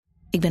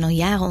Ik ben al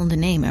jaren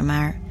ondernemer,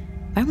 maar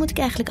waar moet ik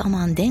eigenlijk allemaal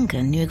aan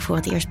denken nu ik voor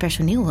het eerst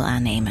personeel wil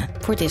aannemen,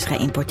 voor het eerst ga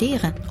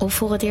importeren of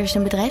voor het eerst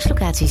een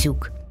bedrijfslocatie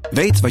zoek?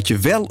 Weet wat je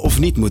wel of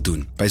niet moet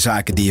doen bij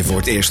zaken die je voor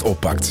het eerst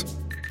oppakt.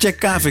 Check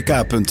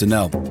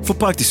kvk.nl voor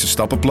praktische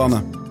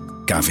stappenplannen.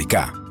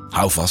 KVK,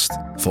 hou vast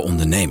voor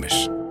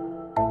ondernemers.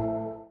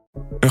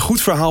 Een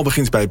goed verhaal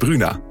begint bij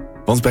Bruna.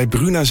 Want bij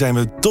Bruna zijn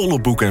we dol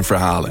op boeken en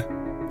verhalen.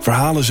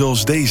 Verhalen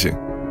zoals deze.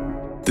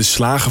 De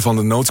slagen van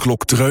de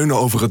noodklok dreunen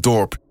over het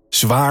dorp.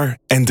 Zwaar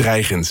en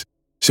dreigend.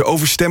 Ze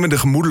overstemmen de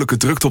gemoedelijke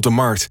drukte op de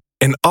markt.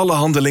 En alle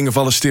handelingen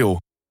vallen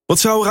stil. Wat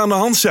zou er aan de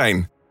hand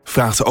zijn?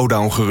 Vraagt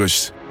Oda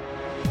ongerust.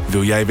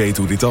 Wil jij weten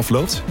hoe dit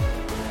afloopt?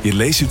 Je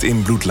leest het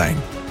in Bloedlijn.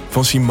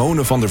 Van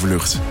Simone van der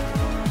Vlucht.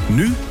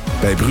 Nu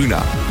bij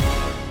Bruna.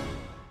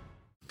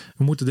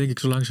 We moeten denk ik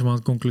zo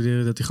langzamerhand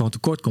concluderen dat hij gewoon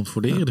tekort komt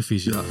voor de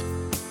Eredivisie. Ja.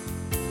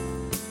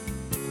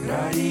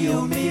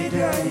 Radio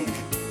Meerdijk,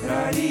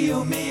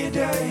 Radio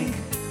Meerdijk,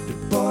 de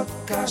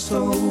podcast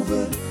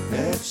over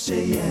FC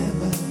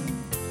Emmen.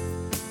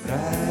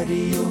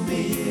 Radio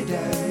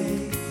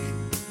Meerdijk,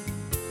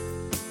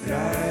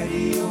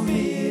 Radio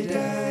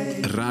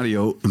Meerdijk.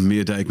 Radio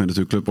Meerdijk met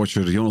natuurlijk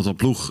clubwatcher Jonathan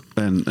Ploeg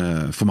en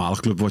voormalig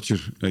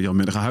clubwatcher Jan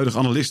Minnige, huidig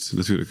analist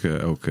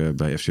natuurlijk ook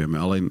bij FC Emmen.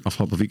 Alleen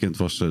afgelopen weekend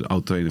was de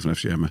oud-trainer van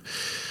FC Emmen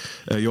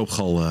Joop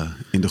Gal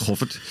in de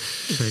Goffert.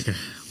 Zeker.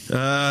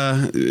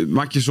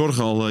 Maak je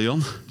zorgen al,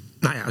 Jan?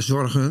 Nou ja,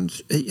 zorgen.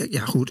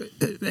 Ja, goed.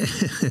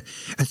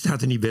 Het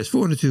staat er niet best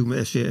voor natuurlijk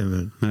met FC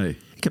Emmen. Nee.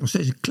 Ik heb nog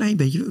steeds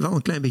wel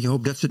een klein beetje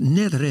hoop dat ze het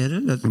net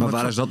redden. Maar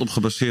waar is dat op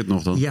gebaseerd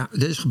nog dan? Ja,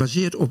 dat is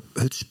gebaseerd op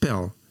het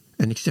spel.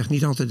 En ik zeg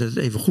niet altijd dat het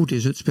even goed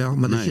is, het spel.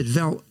 Maar er zit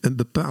wel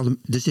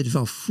er zit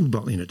wel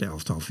voetbal in het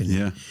elftal, vind ik.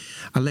 Ja.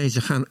 Alleen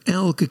ze gaan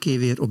elke keer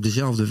weer op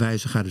dezelfde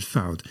wijze gaat het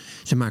fout.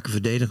 Ze maken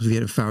verdedigend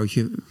weer een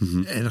foutje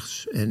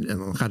ergens en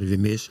dan gaat het weer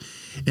mis.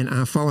 En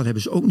aanvallen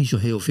hebben ze ook niet zo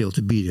heel veel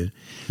te bieden.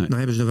 Nee. Nou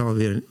hebben ze er wel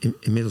weer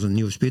inmiddels een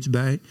nieuwe spits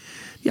bij.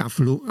 Ja,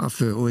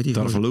 hoe heet die?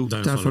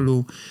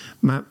 Tarvalou.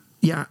 Maar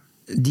ja,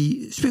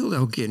 die speelde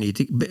elke keer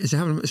niet. Ze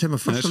hebben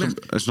vastgelegd.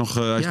 Hij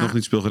is nog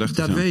niet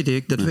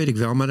speelgerechtigd. Dat weet ik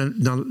wel. Maar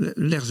dan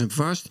leggen ze hem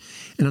vast.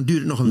 En dan duurt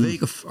het nog een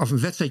week of een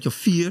wedstrijdje of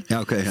 4,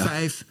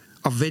 5...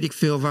 of weet ik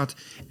veel wat,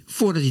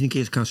 voordat hij een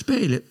keer kan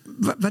spelen.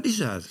 Wat is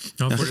dat?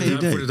 Nou, voor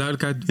de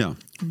duidelijkheid,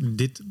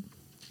 dit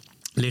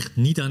ligt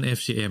niet aan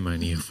FC Emmen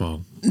in ieder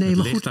geval. Nee, het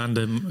maar ligt aan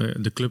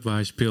de club waar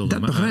hij speelde.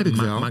 Dat begrijp ik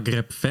wel.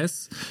 Maghreb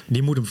Fest,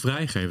 die moet hem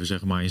vrijgeven,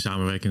 zeg maar, in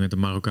samenwerking met de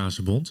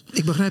Marokkaanse bond.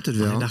 Ik begrijp het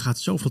wel. En daar gaat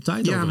zoveel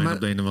tijd overheen op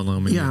de een of andere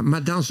manier. Ja,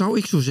 maar dan zou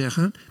ik zo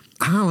zeggen,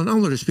 haal een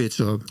andere spits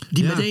op.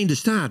 Die meteen de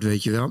staat,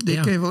 weet je wel. Die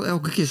kan je wel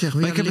elke keer zeggen,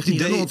 maar ik heb het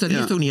idee, dat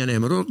ligt ook niet aan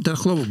Emmen. Dat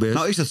geloof ik best.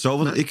 Nou is dat zo,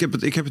 want ik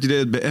heb het idee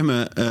dat bij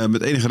Emmen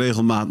met enige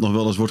regelmaat nog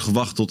wel eens wordt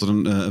gewacht tot er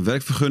een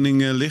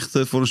werkvergunning ligt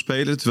voor een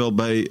speler. Terwijl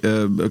bij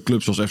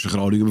clubs zoals FC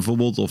Groningen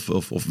bijvoorbeeld,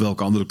 of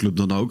welke andere club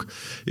dan ook,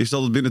 is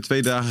dat het binnen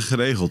 2 dagen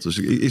geregeld. Dus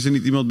is er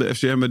niet iemand bij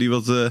FC Emmen die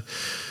wat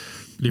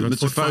met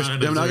zijn vuist...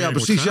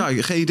 precies.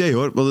 Ja, geen idee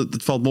hoor. Want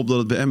het valt me op dat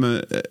het bij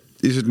Emmen...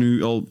 is het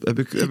nu al, heb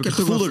ik het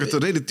gevoel dat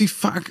het relatief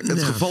vaak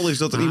het geval is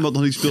dat er iemand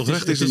nog niet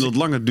speelgerecht is en dat het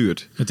langer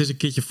duurt. Het is een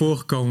keertje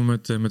voorgekomen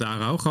met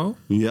Araujo.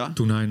 Ja.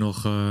 Toen hij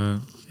nog,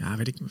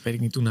 weet ik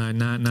niet, toen hij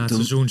na het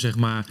seizoen zeg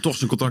maar... Toch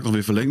zijn contract nog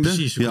weer verlengde.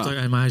 Precies,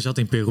 maar hij zat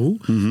in Peru.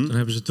 Toen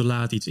hebben ze te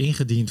laat iets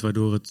ingediend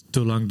waardoor het te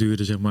lang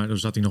duurde, zeg maar. Dan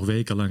zat hij nog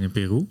wekenlang in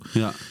Peru.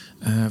 Ja.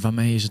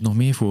 Waarmee is het nog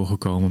meer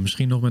voorgekomen?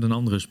 Misschien nog met een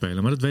andere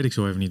speler, maar dat weet ik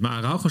zo even niet. Maar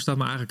Araujo staat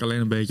me eigenlijk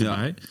alleen een beetje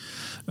bij.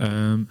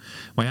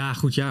 Maar ja,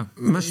 goed, ja.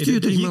 Maar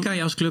hier kan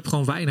je als club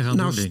gewoon weinig aan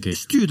doen, denk ik.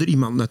 Stuur er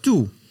iemand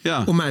naartoe.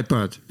 Ja. Om mijn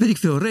part. Weet ik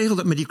veel, regel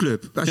dat met die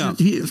club. Als je het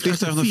hier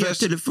via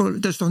telefoon,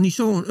 dat is toch niet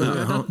zo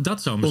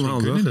dat zou misschien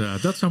kunnen,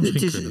 inderdaad. Dat zou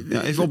misschien kunnen.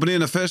 Ja, even op en neer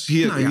naar Vest.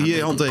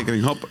 Hier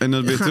handtekening, hop, en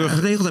dan weer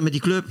terug. Regel dat met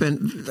die club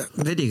en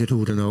weet ik het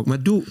hoe dan ook.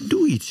 Maar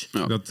doe iets.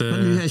 Ja. Maar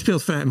nu, hij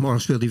speelt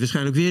morgen speelt hij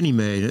waarschijnlijk weer niet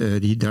mee,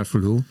 die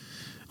Darvalu.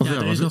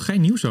 Er is nog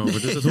geen nieuws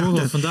over, dus dat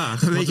horen we vandaag.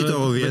 Dan weet je het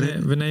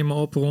alweer. We nemen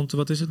op rond,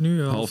 wat is het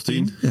nu? 9:30.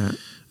 Ja.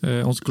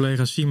 Onze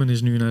collega Simon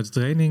is nu naar de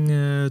training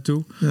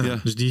toe. Ja.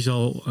 Dus die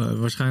zal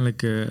waarschijnlijk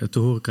te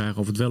horen krijgen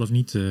of het wel of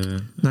niet,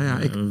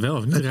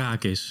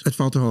 raak is. Het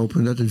valt te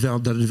hopen dat het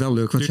wel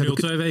lukt. Het duurt al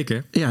 2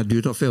 weken. Ja, het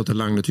duurt al veel te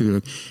lang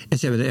natuurlijk. En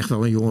ze hebben er echt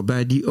wel een jongen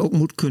bij die ook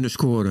moet kunnen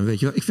scoren. Weet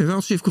je wel. Ik vind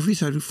wel, Sivkovic,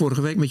 had ik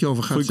vorige week met je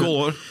over gehad. Goeie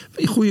goal hoor.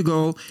 Goeie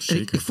goal.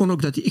 En ik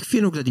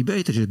vind ook dat hij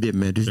beter is op dit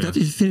moment. Dus dat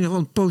vind ik wel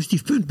een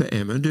positief punt bij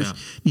Emmen. Dus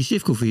die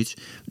Sivkovic,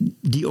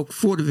 die ook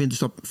voor de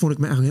winterstop, vond ik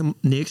me eigenlijk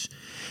helemaal niks.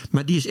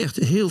 Maar die is echt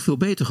heel veel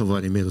beter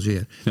geworden inmiddels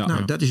weer.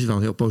 Ja, dat is wel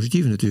heel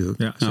positief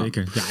natuurlijk. Ja,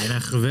 zeker. Ja, en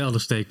een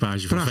geweldig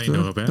steekpaasje van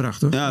Veendorp. Hè?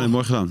 Prachtig. Ja,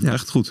 mooi gedaan. Ja.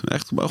 Echt goed.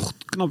 Echt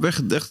knap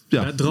weg. Echt,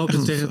 het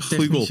droopt de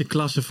technische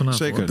klasse vanaf.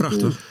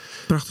 Zeker. Hoor.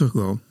 Prachtig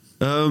goal.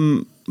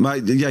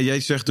 Maar jij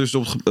zegt dus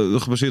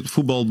gebaseerd op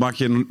voetbal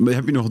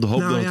heb je nog de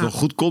hoop dat het wel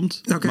goed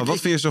komt. Nou, kijk, maar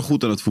wat vind je zo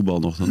goed aan het voetbal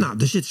nog dan? Nou,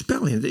 er zit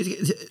spel in.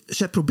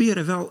 Zij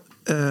proberen wel...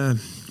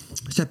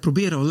 Zij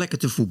proberen wel lekker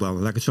te voetballen,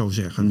 laat ik het zo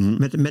zeggen.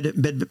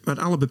 Met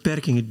alle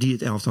beperkingen die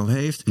het elftal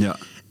heeft. Ja.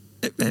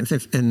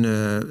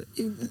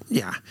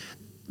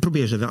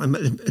 probeer ze wel.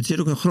 Maar het zit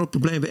ook een groot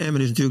probleem bij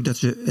Emmen is natuurlijk dat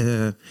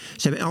ze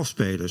hebben 11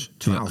 spelers,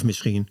 12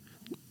 misschien.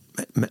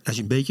 Als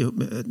je een beetje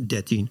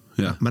 13,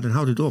 maar dan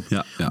houdt het op. Ja.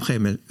 Op een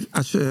gegeven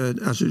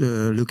moment, als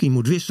Lukien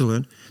moet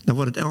wisselen, dan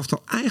wordt het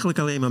elftal eigenlijk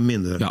alleen maar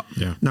minder. Ja.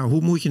 Ja.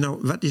 Nou,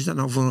 wat is dat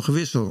nou voor een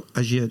gewissel?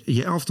 Als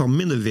je elftal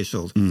minder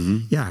wisselt,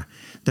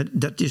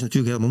 dat is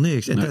natuurlijk helemaal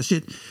niks. En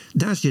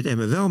daar zit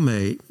Emmen wel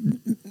mee.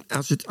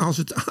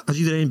 Als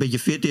iedereen een beetje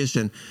fit is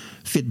en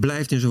fit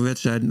blijft in zo'n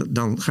wedstrijd,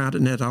 dan gaat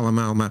het net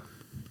allemaal. Maar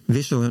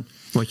wisselen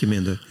word je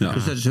minder. Ja.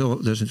 Dus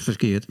dat is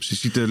verkeerd.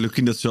 Ziet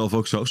Lukien dat zelf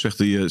ook zo? Zegt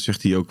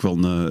hij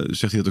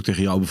dat ook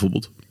tegen jou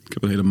bijvoorbeeld? Ik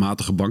heb een hele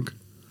matige bank.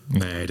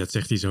 Nee, dat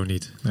zegt hij zo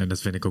niet. En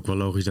dat vind ik ook wel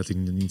logisch dat hij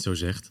niet zo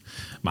zegt.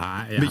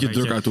 Maar een beetje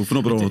druk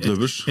uitoefenen op Ronald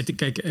Lubbers.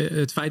 Kijk,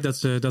 het feit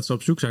dat ze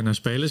op zoek zijn naar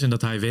spelers en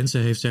dat hij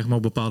wensen heeft, zeg maar,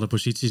 op bepaalde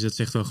posities, dat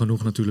zegt wel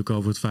genoeg natuurlijk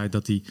over het feit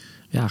dat hij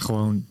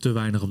gewoon te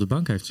weinig op de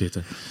bank heeft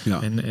zitten.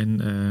 Ja.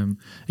 En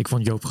ik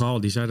vond Joop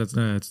Gal, die zei dat,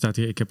 het staat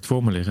hier, ik heb het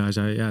voor me liggen. Hij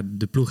zei,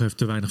 de ploeg heeft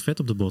te weinig vet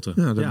op de botten.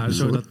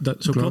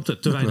 Zo klopt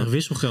het. Te weinig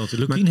wisselgeld.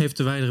 Lukien heeft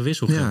te weinig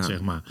wisselgeld,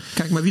 zeg maar.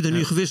 Kijk maar wie er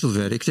nu gewisseld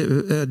werd.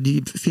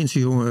 Die Finse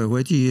jongen, hoe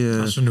heet die?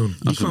 Asenoen.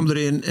 Die kwam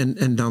erin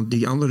en dan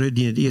die andere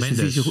die in de eerste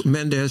divisie,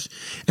 Mendes.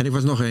 En ik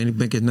was nog één, ik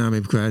ben het naam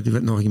even kwijt. Er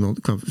werd nog iemand,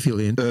 viel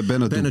in.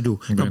 Benadou.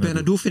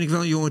 Benadou vind ik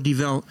wel een jongen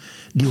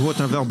die hoort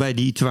dan wel bij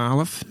die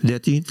 12,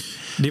 13.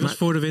 Die was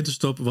voor de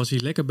winterstop was hij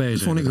lekker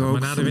bezig. Vond ik ook.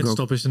 Maar na de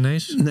winterstop is het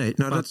ineens. Nee,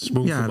 nou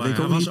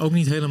hij was ook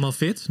niet helemaal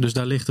fit, dus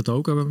daar ligt het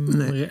ook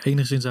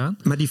enigszins aan.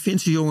 Maar die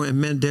Finse jongen en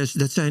Mendes,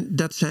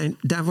 dat zijn,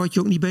 daar word je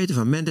ook niet beter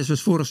van. Mendes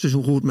was vorig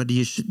seizoen goed, maar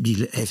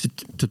die heeft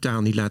het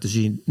totaal niet laten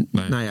zien.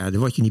 Nee. Nou ja, daar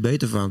word je niet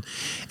beter van.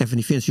 En van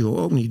die Finse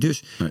jongen ook niet.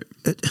 Dus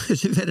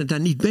ze werden daar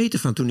niet beter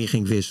van toen hij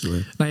ging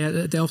wisselen. Nou ja,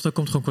 het elftal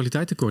komt gewoon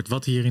kwaliteit tekort.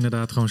 Wat hier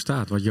inderdaad gewoon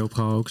staat. Wat Joop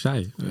Gouw ook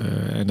zei.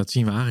 En dat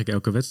zien we eigenlijk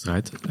elke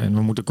wedstrijd. En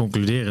we moeten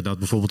concluderen dat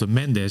bijvoorbeeld een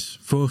Mendes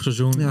vorig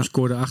seizoen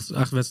scoorde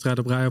 8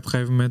 wedstrijden op rij op een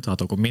gegeven moment.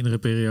 Had ook een mindere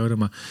periode,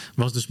 maar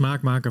was de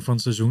smaakmaker van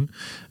het seizoen.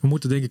 We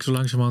moeten denk ik zo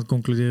langzamerhand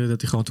concluderen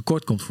dat hij gewoon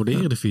tekort komt voor de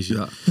Eredivisie.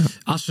 Ja.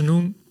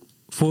 Asenoen,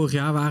 vorig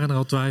jaar waren er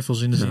al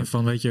twijfels in de zin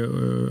van, weet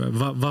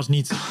je, was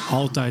niet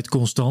altijd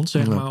constant,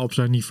 zeg maar, op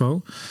zijn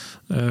niveau.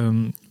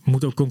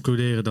 Moet ook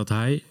concluderen dat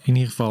hij in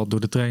ieder geval door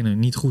de trainer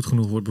niet goed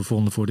genoeg wordt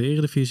bevonden voor de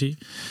Eredivisie.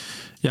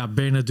 Ja,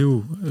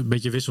 Benadou, een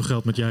beetje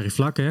wisselgeld met Jari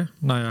Vlak, hè?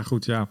 Nou ja,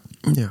 goed, ja.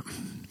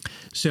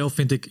 Zelf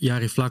vind ik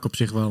Jari Vlak op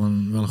zich wel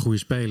een goede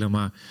speler,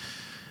 maar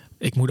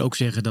ik moet ook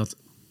zeggen dat,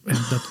 en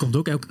dat komt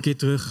ook elke keer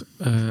terug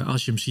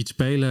als je hem ziet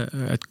spelen.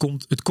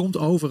 Het komt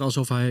over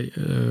alsof hij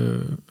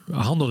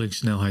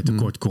handelingssnelheid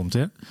tekort komt,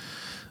 hè?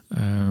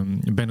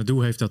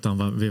 Benadou heeft dat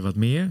dan weer wat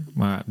meer,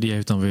 maar die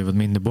heeft dan weer wat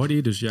minder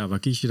body. Dus ja, waar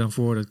kies je dan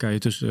voor? Dat kan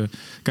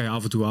je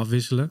af en toe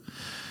afwisselen.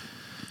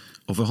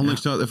 Over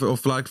handelingssnelheid, even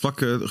over Vlak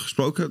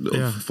gesproken.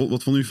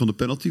 Wat vond u van de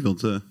penalty?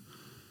 Want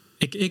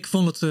ik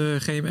vond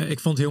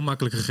het heel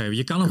makkelijk gegeven.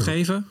 Je kan hem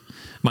geven,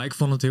 maar ik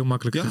vond het heel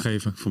makkelijk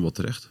gegeven. Ik vond het wel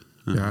terecht.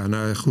 Ja,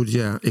 nou goed,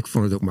 ik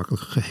vond het ook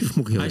makkelijk gegeven.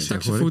 Moet ik heel hij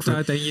stak zijn voet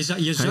uit en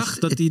je zag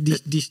dat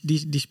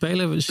die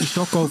speler,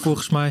 Sissoko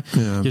volgens mij,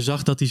 je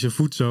zag dat hij zijn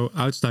voet zo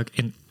uitstak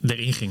en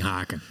erin ging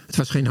haken. Het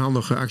was geen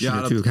handige actie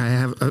natuurlijk.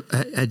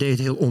 Hij deed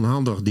heel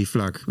onhandig, die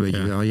Vlak, weet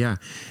je wel. Ja,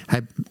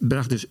 hij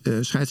bracht dus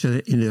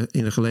scheidsrechter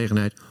in de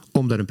gelegenheid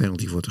om daar een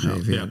penalty voor te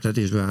geven. Ja, dat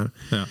is waar.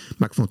 Ja.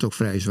 Maar ik vond het ook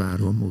vrij zwaar,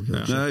 hoor. Moet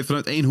ik nee,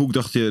 vanuit één hoek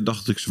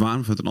dacht ik zwaar,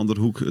 vanuit een andere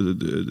hoek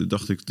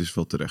dacht ik het is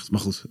wel terecht. Maar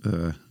goed,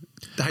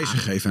 hij is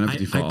gegeven.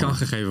 Hij kan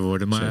gegeven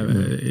worden, maar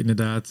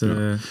inderdaad.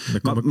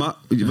 Maar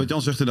wat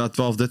Jan zegt, inderdaad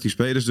 12, 13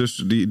 spelers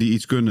dus die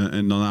iets kunnen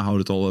en daarna houdt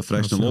het al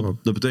vrij snel op.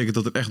 Dat betekent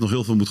dat er echt nog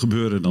heel veel moet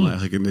gebeuren dan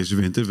eigenlijk in deze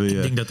winter.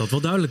 Ik denk dat dat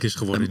wel duidelijk is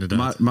geworden,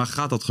 inderdaad. Maar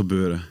gaat dat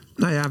gebeuren?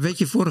 Nou ja, weet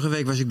je, vorige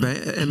week was ik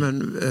bij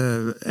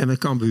Emmen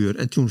Cambuur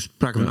en toen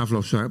spraken we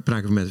afloop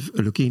met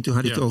Lukien. Toen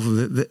had hij het over,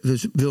 we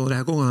wilden er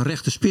eigenlijk ook een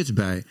rechte spits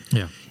bij.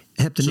 Ja.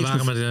 Ze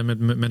waren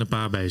met een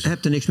paar bezig.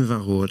 Heb er niks meer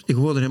van gehoord. Ik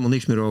hoorde er helemaal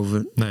niks meer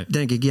over. Nee.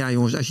 Denk ik, ja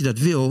jongens, als je dat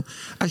wil,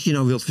 als je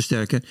nou wilt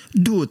versterken,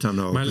 doe het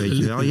dan ook. Maar weet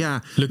je wel.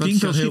 Ja, Lukien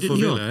kan heel veel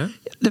willen, hè?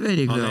 Dat weet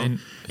ik wel.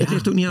 Het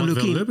ligt ook niet aan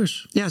Lukien.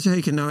 Ja,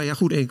 zeker. Nou ja,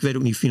 goed. En ik weet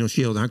ook niet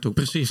financieel. Dat hangt ook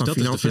precies, van dat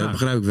financiën. Dat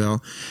begrijp ik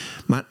wel.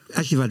 Maar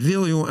als je wat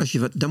wil,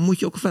 jongen, dan moet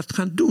je ook wat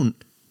gaan doen.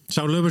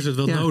 Zou Lubbers het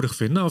wel nodig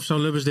vinden? Of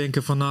zou Lubbers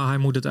denken van, hij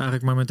moet het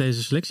eigenlijk maar met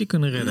deze selectie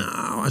kunnen redden?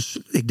 Nou,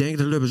 ik denk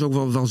dat Lubbers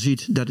ook wel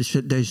ziet dat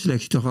deze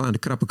selectie toch wel aan de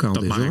krappe kant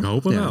is. Dat mag ik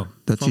hopen wel.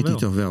 Dat ziet hij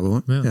toch wel,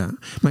 hoor. Ja. Ja.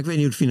 Maar ik weet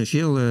niet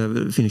hoe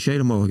het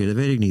financiële mogelijkheden,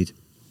 dat weet ik niet.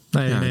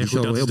 Nee, die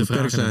goed, dat heel is de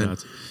vraag zijn.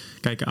 Inderdaad.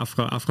 Kijk,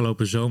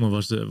 afgelopen zomer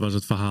was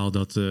het verhaal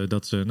dat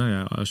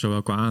ze,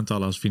 zowel qua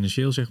aantallen als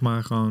financieel, zeg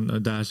maar, gewoon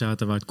daar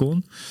zaten waar het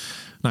kon.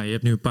 Nou, je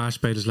hebt nu een paar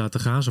spelers laten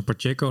gaan, zo'n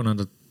Pacheco.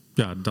 Nou,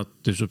 dat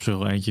dus op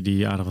zo'n eentje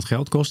die aardig wat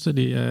geld kostte.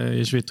 Die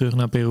is weer terug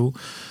naar Peru.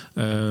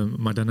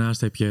 Maar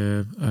daarnaast heb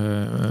je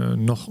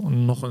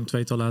nog een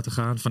tweetal laten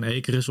gaan. Van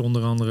Ekeris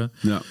onder andere.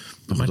 Ja,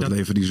 maar dat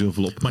levert niet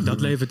zoveel op. Maar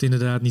dat levert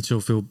inderdaad niet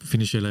zoveel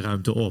financiële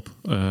ruimte op.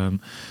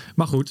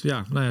 Maar goed,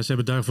 ze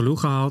hebben Darvalu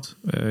gehaald.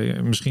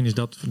 Misschien is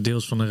dat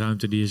deels van de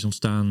ruimte die is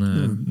ontstaan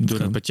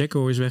doordat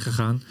Pacheco is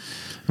weggegaan.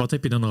 Wat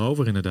heb je dan nog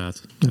over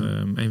inderdaad?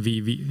 En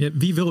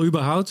wie wil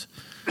überhaupt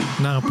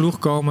naar een ploeg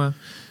komen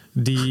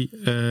die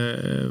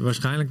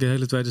waarschijnlijk de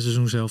hele tweede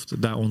seizoen zelf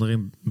daar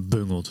onderin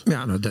bungelt?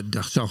 Ja,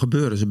 dat zou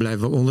gebeuren. Ze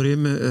blijven wel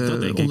onderin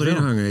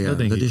hangen. Ja.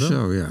 Dat is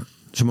zo, ja.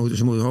 Ze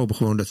moeten hopen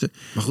gewoon dat ze...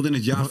 Maar goed, in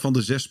het jaar van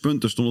de 6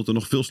 punten stond het er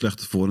nog veel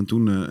slechter voor. En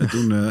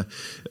toen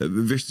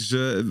wisten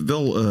ze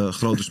wel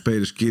grote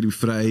spelers, Kerim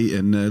Vrij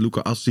en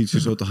Luka Asic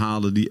zo te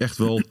halen, die echt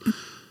wel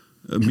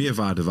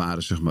meerwaarde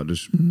waren, zeg maar.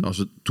 Dus als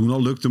het toen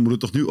al lukte, moet het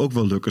toch nu ook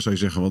wel lukken, zou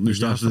je zeggen. Want nu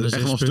staan ze er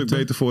echt wel een stuk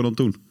beter voor dan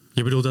toen.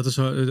 Je bedoelt dat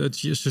het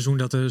seizoen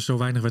dat er zo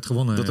weinig werd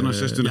gewonnen? Dat er na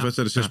 26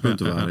 wedstrijden 6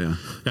 punten waren, ja.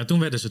 Ja, toen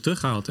werden ze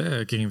teruggehaald,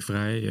 hè? Kerim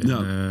Vrij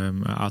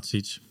en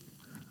Asic.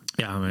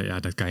 Ja,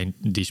 maar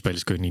die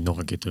spelers kun je niet nog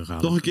een keer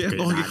terughalen. Nog een keer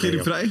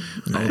Kerim Vrij?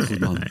 Nee, goed,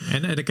 man.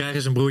 En dan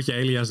krijgen ze een broertje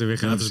Elias er weer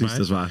gratis bij. Dat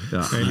is waar.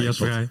 Ja. Elias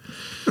Vrij.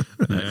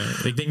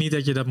 Ik denk niet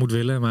dat je dat moet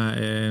willen,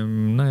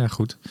 maar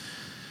goed.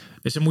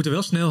 Ze moeten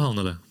wel snel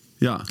handelen.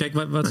 Ja. Kijk,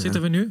 wat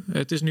zitten we nu?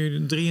 Het is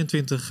nu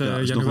 23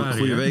 januari. Nog een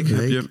goede week.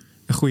 Heb je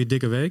een goede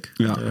dikke week.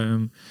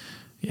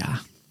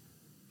 Ja.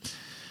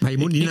 Maar je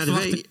moet niet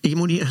alleen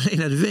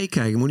naar de week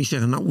kijken. Je moet niet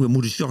zeggen, we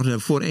moeten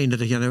zorgen voor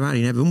 31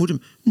 januari hebben. We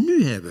moeten hem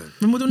nu hebben.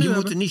 Je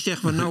moet niet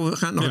zeggen, we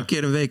gaan nog een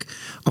keer een week.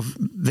 Of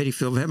weet ik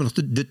veel, we hebben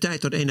nog de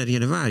tijd tot 31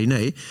 januari.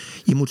 Nee,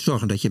 je moet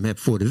zorgen dat je hem hebt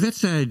voor de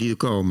wedstrijden die er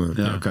komen.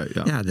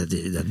 Ja, dat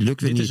lukt weer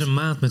niet. Dit is een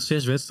maand met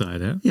 6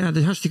 wedstrijden, hè? Ja, dat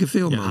is hartstikke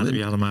veel, man. Ja,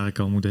 die hadden maar eigenlijk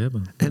al moeten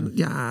hebben. En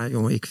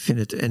jongen, ik vind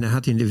het... En hij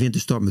had in de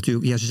winterstop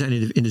natuurlijk... Ja, ze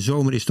zijn in de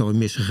zomer is het al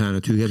misgegaan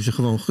natuurlijk. Hebben ze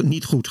gewoon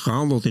niet goed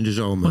gehandeld in de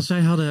zomer. Want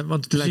zij hadden...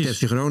 Het lijkt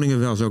FC Groningen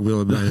wel, zou ik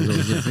willen blijven.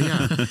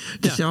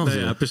 Hetzelfde.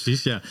 Ja,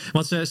 precies. Ja.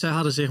 Want zij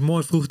hadden zich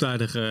mooi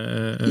vroegtijdig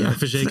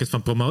verzekerd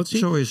van promotie.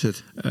 Zo is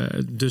het.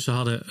 Dus ze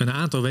hadden een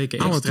aantal weken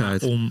extra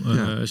om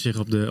zich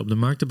op de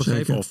markt te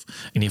begeven. Zeker. Of in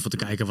ieder geval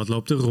te kijken wat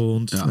loopt er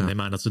rond. Ja.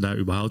 Neem aan dat ze daar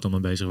überhaupt al mee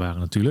bezig waren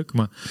natuurlijk.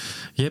 Maar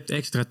je hebt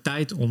extra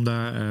tijd om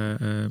daar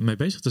mee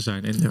bezig te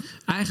zijn. En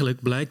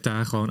eigenlijk blijkt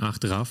daar gewoon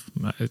achteraf,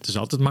 het is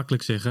altijd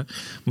makkelijk zeggen,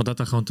 maar dat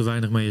daar gewoon te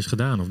weinig mee is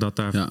gedaan. Of dat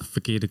daar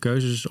verkeerde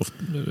keuzes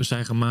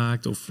zijn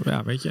gemaakt. Of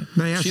weet je.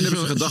 Misschien hebben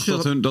ze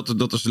gedacht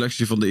dat de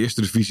selectie van de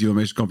eerste divisie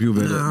waarmee ze kampioen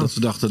werden, dat ze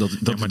dachten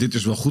dat dit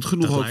is wel goed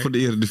genoeg ook voor de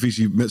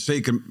eredivisie. Met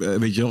zeker,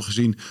 weet je wel,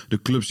 gezien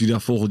de clubs die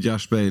daar volgend jaar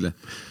spelen.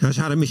 Nou, ze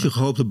hadden misschien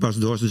gehoopt op Bas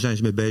Doors, daar zijn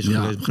ze mee bezig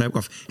geweest, begrijp ik.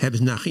 Of hebben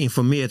ze naar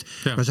geïnformeerd.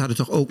 Ja. Maar ze hadden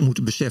toch ook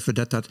moeten beseffen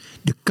dat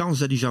de kans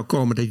dat die zou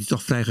komen, dat die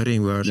toch vrij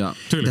gering was. Ja.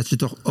 Dat ze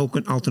toch ook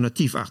een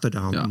alternatief achter de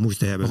hand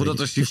moesten hebben. Maar goed,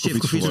 dat is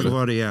Sivkovic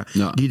geworden.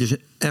 Die dus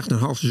echt een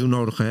half seizoen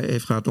nodig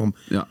heeft gehad om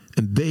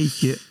een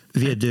beetje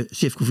weer de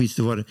Sivkovic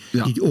te worden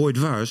die het ooit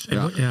was.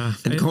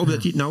 En ik hoop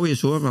dat hij het nou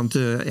is, hoor. Want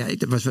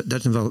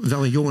dat is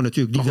wel een jongen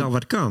natuurlijk die wel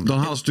wat kan. Dan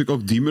halen ze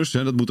natuurlijk ook Diemers.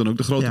 Hè? Dat moet dan ook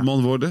de grote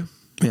man worden.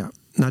 Ja.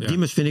 Nou,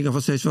 Diemers vind ik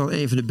nog steeds wel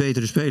een van de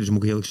betere spelers,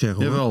 moet ik eerlijk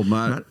zeggen. Hoor. Jawel,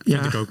 maar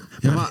vind ik ook.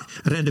 Maar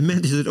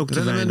rendement is het ook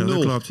te weinig.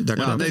 Dat klopt.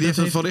 Nee, die heeft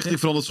een van richting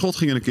veranderd schot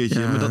ging een keertje.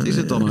 Maar dat is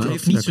het dan. Het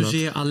heeft niet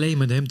zozeer alleen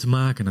met hem te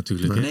maken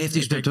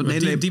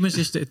natuurlijk. Diemers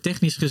is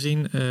technisch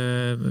gezien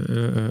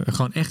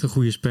gewoon echt een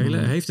goede speler.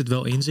 Hij heeft het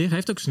wel in zich. Hij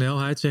heeft ook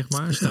snelheid, zeg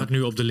maar. Staat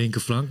nu op de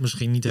linkerflank.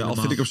 Misschien niet helemaal.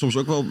 Al vind ik hem soms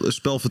ook wel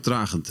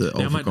spelvertragend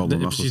overkomen.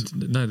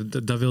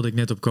 Maar daar wilde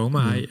ik op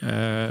komen.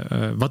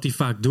 Wat hij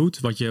vaak doet,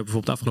 wat je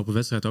bijvoorbeeld de afgelopen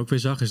wedstrijd ook weer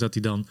zag, is dat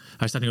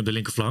hij staat nu op de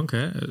linkerflank.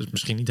 Hè?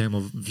 Misschien niet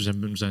helemaal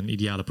zijn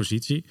ideale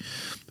positie.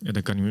 En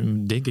dan kan hij,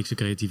 denk ik, zijn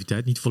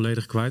creativiteit niet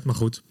volledig kwijt. Maar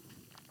goed,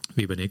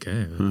 wie ben ik?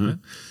 Hè?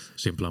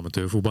 Simpel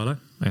amateurvoetballer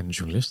en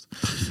journalist.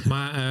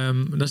 Maar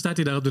dan staat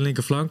hij daar op de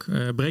linkerflank.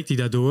 Breekt hij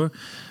daardoor.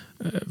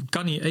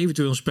 Kan hij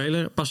eventueel een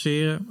speler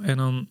passeren. En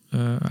dan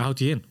houdt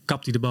hij in.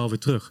 Kapt hij de bal weer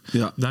terug.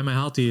 Ja. Daarmee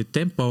haalt hij het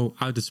tempo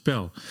uit het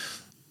spel.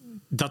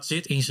 Dat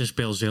zit in zijn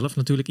spel zelf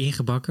natuurlijk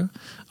ingebakken.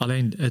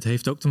 Alleen het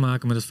heeft ook te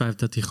maken met het feit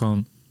dat hij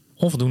gewoon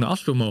onvoldoende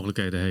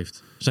afspeelmogelijkheden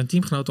heeft. Zijn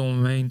teamgenoten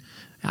om hem heen,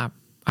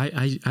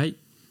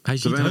 hij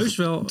ziet heus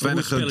wel te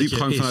weinig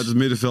diepgang vanuit het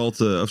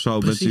middenveld of zo.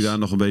 Mensen die daar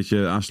nog een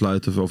beetje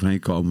aansluiten of overheen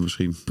komen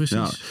misschien.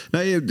 Precies.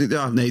 Nee,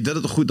 dat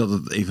is toch goed dat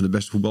het een van de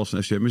beste voetballers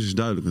van FC Emmen is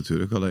duidelijk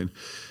natuurlijk. Alleen,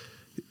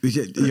 weet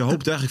je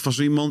hoopt eigenlijk van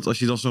zo iemand, als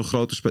je dan zo'n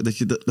grote speler,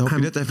 dan hoop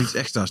je net even iets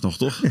extra's nog,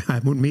 toch? Ja, hij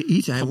moet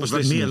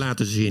meer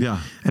laten zien. Ja.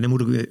 En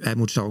hij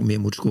moet meer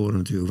scoren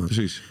natuurlijk.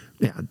 Precies.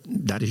 Ja,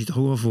 daar is hij toch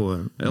ook wel voor.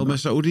 El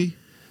Messaoudi?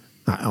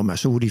 Nou, El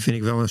Messaoudi vind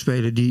ik wel een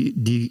speler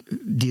die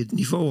het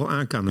niveau wel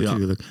aan kan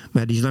natuurlijk. Ja.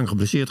 Maar die is lang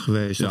geblesseerd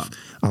geweest. Ja. Of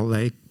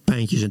allerlei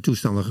pijntjes en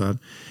toestanden gehad.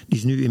 Die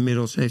is nu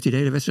inmiddels, heeft hij de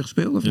hele wedstrijd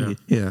gespeeld of niet?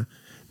 Ja.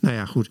 Nou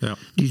ja, goed. Ja.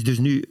 Die is dus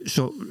nu,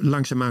 zo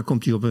langzaamaan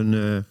komt hij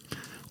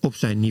op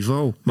zijn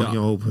niveau, mag je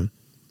hopen.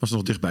 Was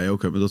nog dichtbij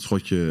ook, met dat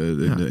schotje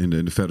in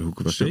de verre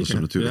hoeken. Was ze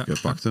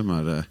natuurlijk pakte.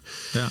 Maar,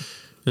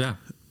 Ja.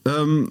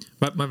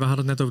 Maar we hadden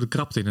het net over de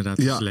krapte inderdaad,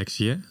 de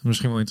selectie. Hè?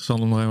 Misschien wel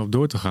interessant om nog even op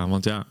door te gaan.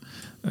 Want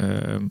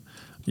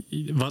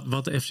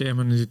wat de FC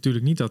Emmen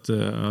natuurlijk niet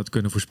had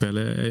kunnen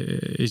voorspellen,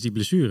 is die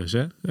blessures.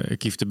 Hè?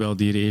 Kieftenbel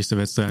die de eerste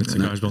wedstrijd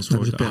zijn kruisband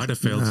scheurt.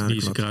 Hardenveld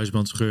die zijn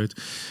kruisband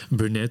scheurt.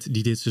 Burnett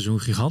die dit seizoen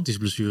gigantisch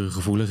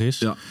blessuregevoelig is.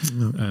 Ja.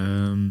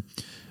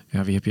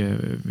 Wie heb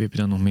je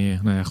dan nog meer?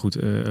 Nou ja, goed.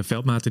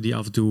 Veldmaten die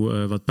af en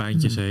toe wat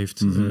pijntjes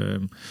heeft.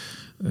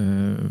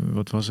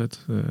 Wat was het?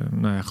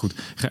 Nou ja, goed.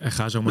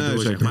 Ga zo maar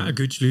door. Zeg maar.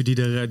 Güçlü die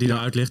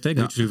eruit ligt.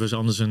 Güçlü was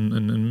anders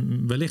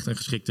wellicht een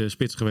geschikte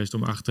spits geweest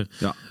om achter.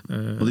 Ja.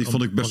 Want die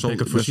vond ik best wel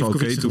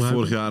oké. Toen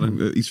vorig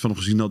jaar iets van hem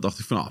gezien had, dacht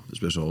ik van dat is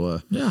best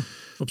wel...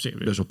 op zich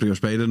best wel prima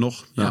spelen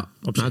nog.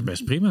 Op zich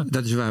best prima.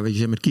 Dat is waar. Wat je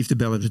zegt, met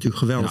Kieftenbel hebben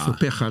natuurlijk geweldig veel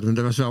pech gehad. Want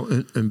dat was wel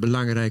een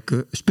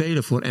belangrijke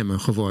speler voor Emmen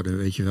geworden,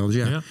 weet je wel.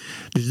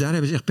 Dus daar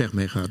hebben ze echt pech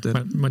mee gehad.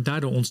 Maar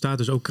daardoor ontstaat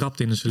dus ook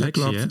krapte in de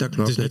selectie. Dat klopt.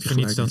 Het is niet voor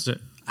niets dat ze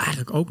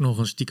eigenlijk ook nog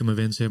een stiekeme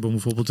wens hebben om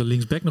bijvoorbeeld de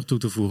linksback nog toe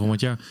te voegen.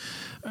 Want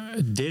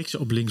Dirks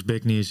op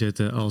linksback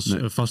neerzetten als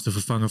vaste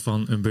vervanger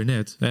van een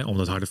Burnett,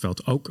 omdat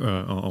Hardenveld ook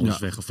al is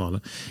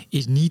weggevallen,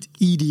 is niet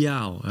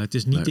ideaal. Het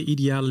is niet de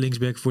ideale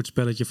linksback voor het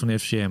spelletje van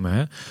FC Emmen.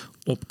 Hè?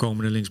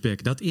 Opkomende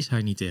linksback, dat is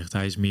hij niet echt.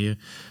 Hij is meer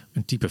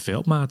een type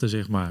veldmaten,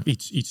 zeg maar.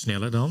 Iets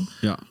sneller dan.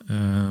 Ja.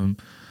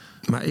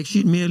 Maar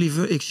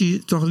ik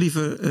zie toch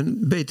liever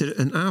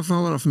een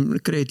aanvaller of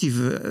een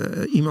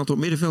creatieve iemand op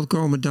middenveld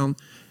komen dan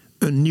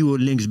een nieuwe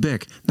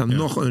linksback. Dan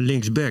nog een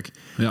linksback.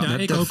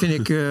 Dat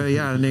vind ik...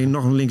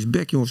 nog een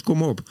linksback, jongens,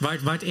 kom op.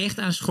 Waar het echt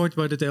aan schort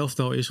bij dit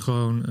elftal is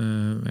gewoon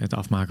het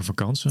afmaken van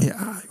kansen.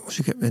 Ja,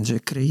 jongens,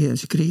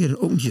 ze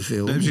creëren ook niet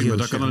veel. Nee, maar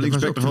daar kan een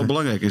linksback nog wel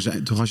belangrijk in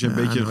zijn. Toch als je een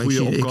beetje een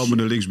goede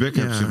opkomende linksback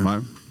hebt, zeg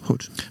maar.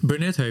 Goed.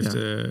 Burnett heeft...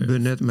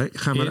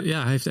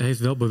 heeft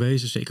wel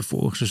bewezen, zeker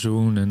vorig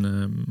seizoen en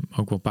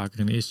ook wel een paar keer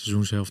in de eerste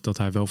seizoenshelft, dat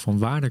hij wel van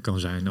waarde kan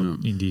zijn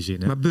in die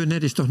zin. Hè. Maar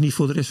Burnett is toch niet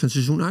voor de rest van het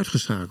seizoen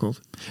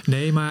uitgeschakeld?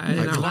 Nee, maar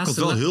hij kwakkelt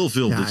wel heel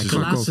veel. De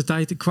laatste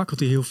tijd kwakkelt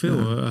hij heel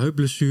veel.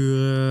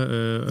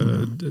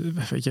 Heupblessure,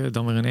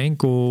 dan weer een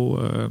enkel.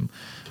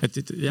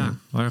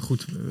 Maar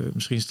goed,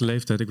 misschien is het de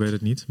leeftijd, ik weet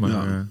het niet.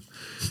 Maar...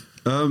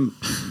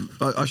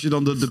 als je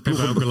dan de ploegen...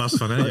 Hebben we ook last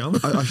van, hè,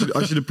 Jan?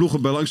 Als je de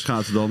ploegen bij langs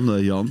gaat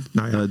dan, Jan,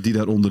 die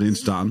daar onderin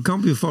staan.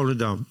 Kampioen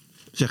Volendam,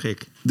 zeg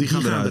ik. Die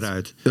gaan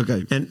eruit.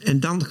 Okay. En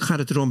dan gaat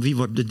het erom wie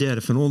wordt de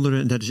derde van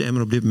onderen. En dat is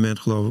Emmen op dit moment,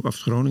 geloof ik. Of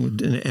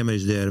Groningen. Emmen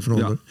is de derde van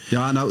onderen.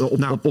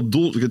 Op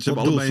doel. Ze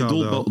hebben allebei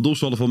een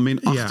doelsaldo van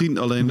min 18.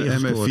 Alleen de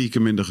Emmen heeft 4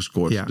 keer minder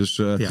gescoord. Ja. Dus,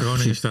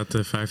 Groningen staat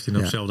 15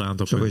 op hetzelfde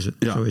aantal punten.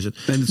 Zo is het.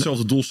 En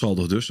hetzelfde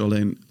doelsaldo dus.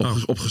 Alleen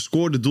op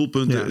gescoorde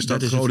doelpunten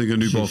staat Groningen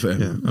nu boven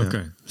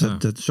Emmen.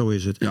 Zo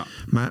is het. Ja.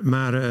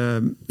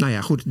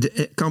 Maar goed.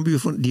 De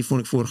Cambuur die vond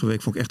ik vorige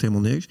week echt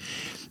helemaal niks.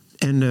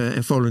 En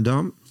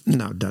Volendam...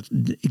 Nou,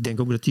 ik denk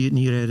ook dat die het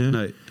niet redden.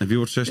 Nee. En wie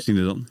wordt 16e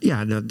dan?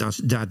 Ja,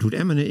 daar doet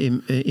Emmen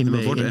in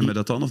mee. Wordt Emmen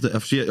dat dan?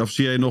 Of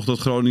zie jij nog dat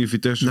Groningen,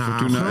 Vitesse,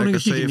 Fortuna, RKC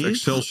of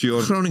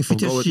Excelsior... Groningen,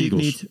 Vitesse zie ik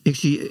niet. Ik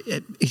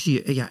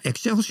zie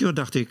Excelsior,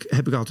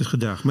 heb ik altijd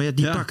gedacht. Maar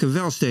die pakken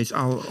wel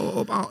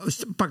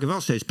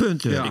steeds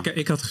punten. Ja.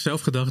 Ik had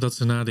zelf gedacht dat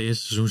ze na de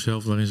eerste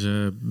seizoenshelft, waarin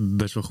ze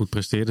best wel goed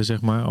presteerden,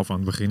 zeg maar, of aan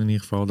het begin in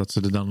ieder geval, dat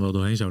ze er dan wel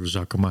doorheen zouden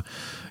zakken. Maar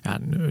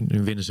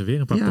nu winnen ze weer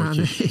een paar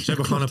potjes. Ze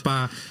hebben gewoon een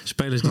paar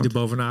spelers die er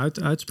bovenaan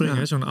uitspringen.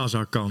 Ja. Zo'n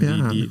Azarkan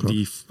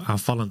die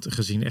aanvallend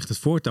gezien echt het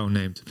voortouw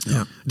neemt.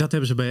 Ja.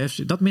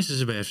 Dat missen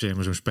ze bij FC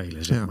Emmen, zo'n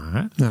speler, zeg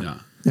maar. Hè?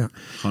 Ja.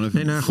 Gewoon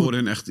even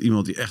voorin echt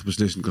iemand die echt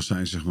beslissend kan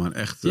zijn, zeg maar.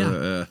 Echt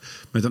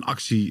met een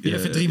actie.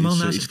 Even 3 man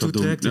naast zich toe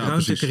trekt, de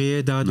ruimte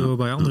creëert daardoor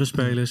bij andere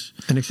spelers.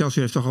 En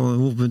Excelsior heeft toch al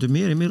hoeveel punten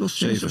meer inmiddels?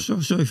 7 of zo?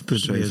 7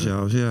 punten meer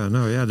zelfs.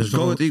 Dus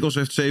Go Ahead Eagles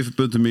heeft 7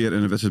 punten meer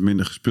en een wedstrijd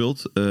minder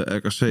gespeeld.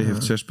 RKC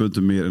heeft 6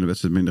 punten meer en een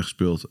wedstrijd minder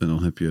gespeeld. En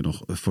dan heb je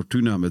nog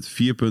Fortuna met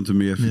 4 punten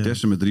meer,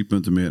 Vitesse met 3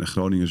 punten meer en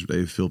Groningen met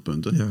evenveel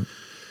punten. Ja.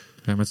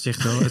 Ja, maar het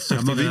zegt wel.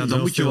 Maar dan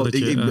moet je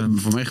wel.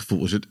 Voor mijn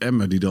gevoel is het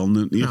Emmen die dan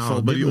in ieder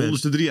geval bij die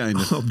onderste 3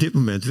 eindigt. Op dit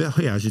moment wel.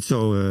 Ja, als je het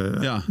zo.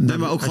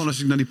 Maar ook gewoon als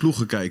ik naar die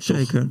ploegen kijk.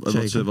 Zeker.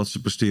 Wat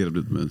ze presteren op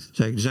dit moment.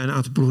 Zeker. Er zijn een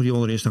aantal ploegen die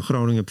onderin staan.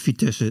 Groningen,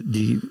 Vitesse,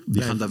 die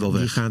gaan daar wel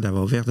weg. Die gaan daar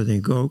wel weg. Dat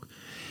denk ik ook.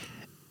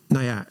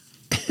 Nou ja,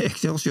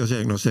 Excelsior zeg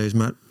ik nog steeds,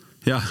 maar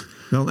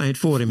wel een eind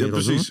voor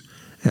inmiddels. Ja, precies.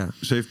 Ja.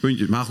 7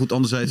 puntjes. Maar goed,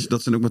 anderzijds,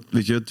 dat zijn ook met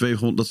 2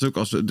 gewonnen. Dat is ook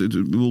als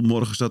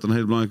morgen staat een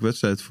hele belangrijke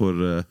wedstrijd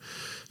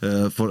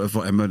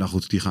voor Emmen. Nou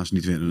goed, die gaan ze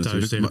niet winnen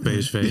natuurlijk. Thuis tegen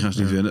PSV. Die gaan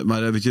ze niet winnen.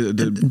 Maar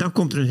dan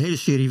komt er een hele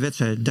serie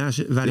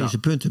wedstrijden waarin ze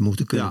punten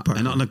moeten kunnen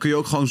pakken. En dan kun je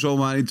ook gewoon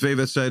zomaar in 2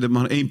 wedstrijden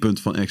maar 1 punt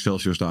van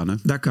Excelsior staan. Hè?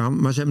 Dat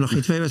kan, maar ze hebben nog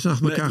geen 2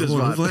 wedstrijden achter elkaar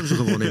gewonnen. Hoeveel hebben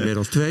ze gewonnen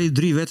inmiddels? 2,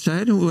 3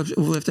 wedstrijden?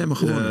 Hoeveel heeft Emmen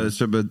gewonnen? Ze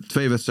hebben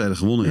 2 wedstrijden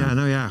gewonnen. Ja,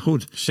 nou ja,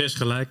 goed. 6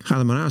 gelijk. Ga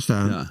er maar aan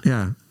staan.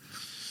 Ja.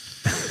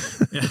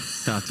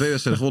 2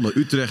 wedstrijden gewonnen.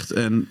 Utrecht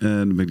en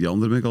dan ben ik die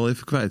andere al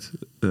even kwijt.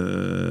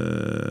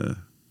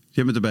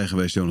 Jij bent erbij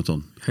geweest,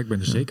 Jonathan. Ja, ik ben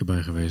er zeker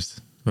bij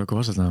geweest. Welke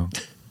was het nou?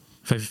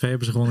 VVV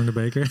hebben ze gewonnen in de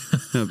beker.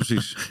 Ja,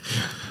 precies.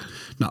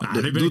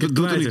 Nou,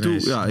 doe er niet toe.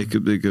 Ja,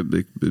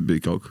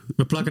 ik ook.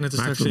 We plakken het er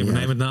straks in. We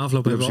nemen het na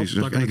afloop even op.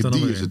 Plakken het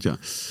dan is het, ja.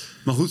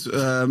 Maar goed,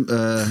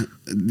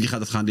 die gaat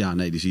het gaan. Ja,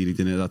 nee, die zie je niet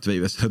inderdaad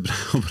 2 wedstrijden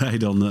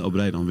op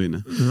rij dan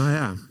winnen. Nou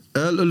ja.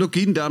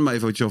 Lukien, daar maar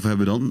even wat over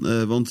hebben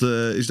dan. Want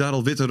is daar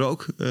al witte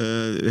rook?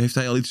 Heeft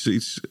hij al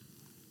iets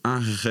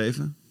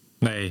aangegeven?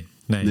 Nee,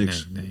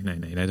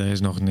 daar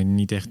is nog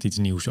niet echt iets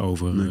nieuws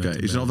over. Okay.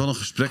 Is er al wel een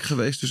gesprek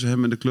geweest tussen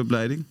hem en de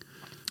clubleiding?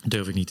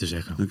 Durf ik niet te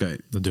zeggen. Okay.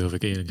 Dat durf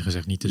ik eerlijk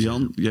gezegd niet te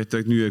zeggen. Jan, jij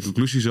trekt nu je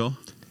conclusies al?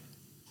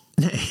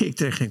 Nee, ik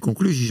trek geen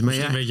conclusies.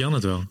 Misschien weet Jan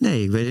het wel.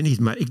 Nee, ik weet het niet.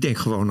 Maar ik denk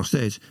gewoon nog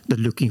steeds dat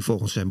Lukien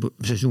volgend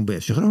seizoen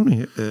bij FC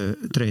Groningen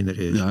trainer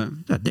is. Ja.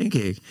 Dat denk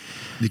ik.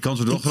 Die kans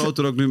wordt wel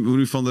groter ook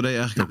nu Van der Rey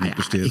eigenlijk ook niet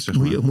presteert.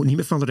 Je moet niet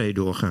met Van der Rey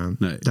doorgaan.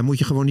 Nee. Dat moet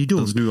je gewoon niet doen.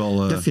 Dat is nu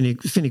al... Dat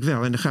vind ik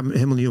wel. En dan gaat het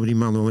helemaal niet over die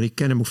man, want ik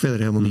ken hem ook verder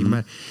helemaal niet.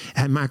 Maar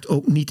hij maakt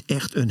ook niet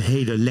echt een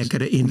hele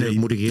lekkere indruk,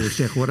 moet ik eerlijk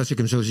zeggen. Hoor. Als ik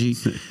hem zo zie,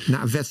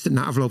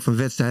 na afloop van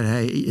wedstrijd,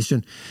 hij is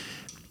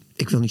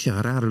ik wil niet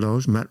zeggen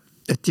radeloos, maar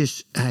het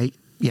is...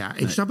 Ja,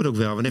 ik snap het ook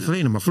wel. Want hij heeft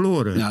alleen nog maar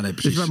verloren. Ja, nee,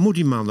 dus waar moet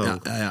die man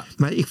ook? Ja.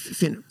 Maar ik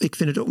vind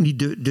het ook niet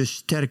de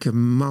sterke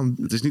man.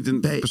 Het is niet een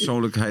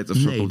persoonlijkheid of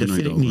zo. Nee, dat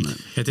vind ik niet. Nee.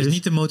 Het is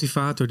niet de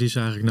motivator die ze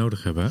eigenlijk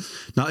nodig hebben. Hè?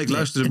 Nou, ik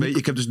luister een beetje.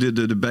 Ik heb dus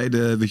de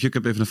beide... Weet je, ik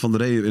heb even naar Van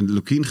der Rey en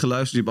Lukien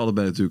geluisterd. Die hebben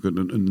allebei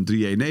natuurlijk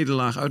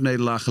een 3-1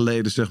 nederlaag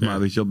geleden, zeg maar. Ja.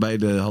 Weet je wel,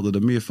 beide hadden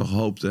er meer van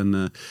gehoopt.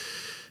 En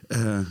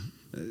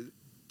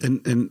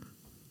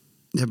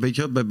ja, weet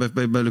je,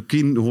 bij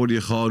Lukien hoorde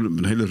je gewoon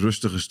een hele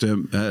rustige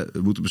stem. Hè.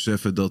 We moeten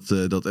beseffen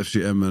dat FC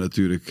Emmen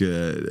natuurlijk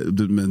op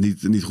dit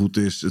moment niet goed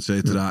is, et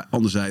cetera. Ja.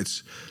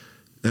 Anderzijds,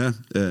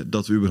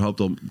 dat we überhaupt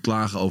al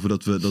klagen over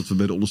dat we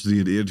bij de onderste 3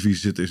 in de Eredivisie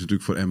zitten, is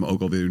natuurlijk voor Emmen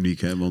ook alweer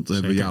uniek. Hè? Want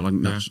hebben we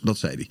jarenlang, dat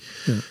zei hij.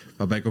 Ja.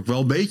 Waarbij ik ook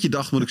wel een beetje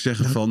dacht, moet ik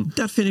zeggen, van...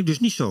 Dat vind ik dus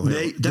niet zo.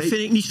 Dat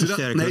vind ik niet zo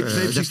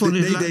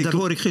sterk. Dat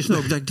hoor ik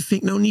gisteren ook. Dat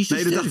vind ik nou niet zo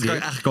sterk. Nee, dat dacht ik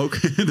eigenlijk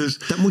ook. Dus,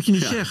 dat moet je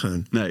niet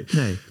zeggen. Nee.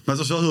 Maar het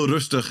was wel heel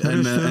rustig.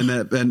 En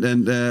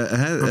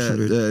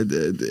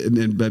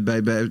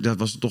dat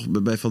was toch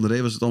bij Van der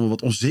Rey was het allemaal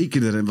wat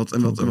onzekerder en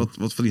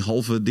wat van die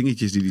halve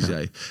dingetjes die hij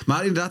zei. Maar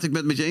inderdaad, ik ben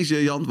het met je eens,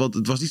 Jan, want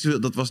het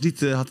was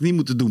niet, had niet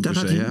moeten doen. Dat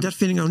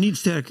vind ik nou niet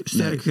sterk.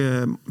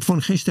 Vond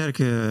ik geen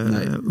sterke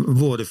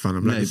woorden van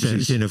hem. Nee,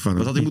 zinnen van hem.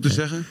 Wat had hij moeten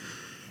zeggen?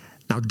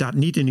 Nou, dat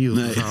niet in ieder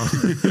geval.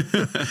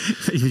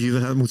 Weet je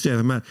wat hij moet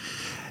zeggen, maar...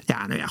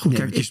 Ja, nou ja, goed.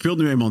 Kijk, je speelt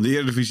nu eenmaal in de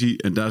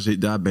Eredivisie en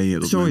daar ben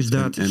je. Zo is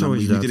dat. En dan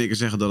moet je niet in één keer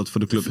zeggen dat het voor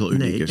de club heel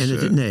uniek is.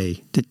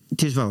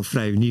 Het is wel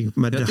vrij uniek,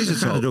 maar daar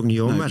gaat het ook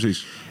niet om. Nee, maar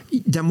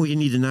daar moet je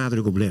niet de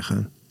nadruk op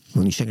leggen. Ik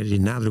wil niet zeggen dat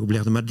hij de nadruk op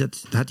legde, maar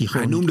dat had hij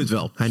gewoon. Hij noemde het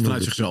wel. Hij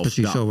vanuit zichzelf.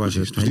 Precies, zo was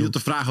het. Het was niet dat de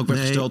vraag ook werd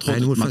gesteld. Hij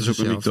noemde het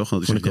ook uniek, toch?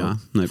 Dat is ja.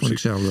 Nee, vond ik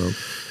zelf ook.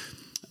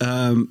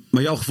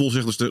 Maar jouw gevoel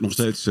zegt dus nog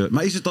steeds...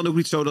 maar is het dan ook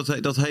niet zo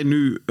dat hij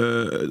nu...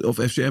 of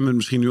FC Emmen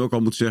misschien nu ook al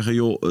moet zeggen...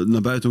 joh,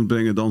 naar buiten moet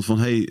brengen dan van...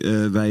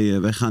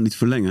 wij gaan niet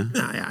verlengen?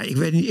 Nou ja, ik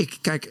weet niet.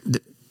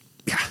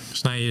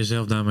 Snij je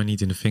jezelf daar maar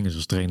niet in de vingers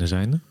als trainer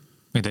zijnde?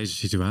 In deze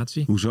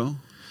situatie? Hoezo?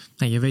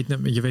 Nou,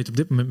 je weet op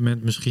dit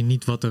moment misschien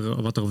niet wat er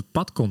op het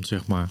pad komt,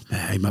 zeg maar.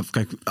 Nee, maar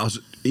kijk,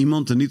 als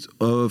iemand er niet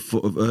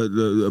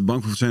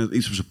bang voor zijn dat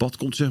iets op zijn pad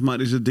komt, zeg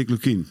maar, is het Dick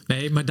Lukien.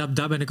 Nee, maar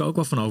daar ben ik ook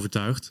wel van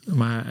overtuigd.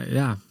 Maar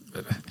ja,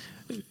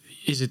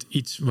 is het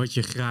iets wat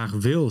je graag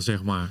wil,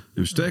 zeg maar?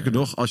 Sterker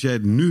nog, als jij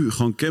het nu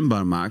gewoon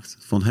kenbaar maakt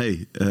van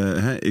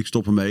ik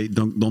stop ermee,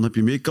 dan heb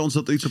je meer kans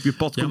dat er iets op je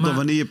pad komt dan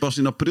wanneer je pas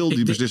in april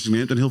die beslissing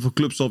neemt en heel veel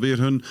clubs alweer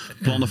hun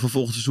plannen voor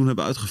volgend seizoen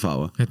hebben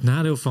uitgevouwen. Het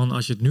nadeel van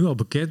als je het nu al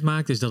bekend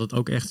maakt is dat het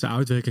ook echt zijn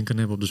uitwerking kan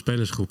hebben op de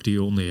spelersgroep die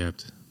je onder je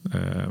hebt.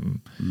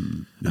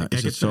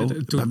 Is het zo?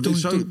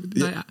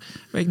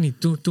 Weet ik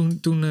niet.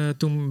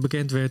 Toen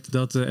bekend werd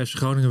dat FC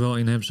Groningen wel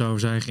in hem zou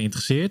zijn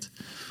geïnteresseerd.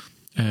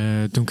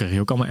 Toen kreeg je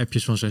ook allemaal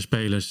appjes van zijn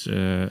spelers,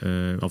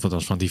 of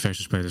althans van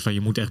diverse spelers, van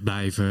je moet echt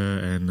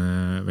blijven.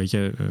 En weet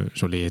je,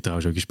 zo leer je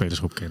trouwens ook je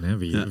spelersgroep kennen, hè?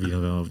 Wie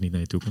er wel of niet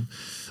naar je toe komt.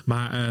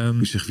 Maar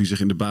wie zich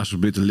in de basis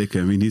probeert te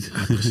likken en wie niet.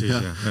 Ja, precies,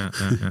 ja.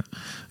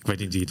 Ik weet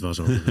niet wie het was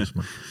overigens.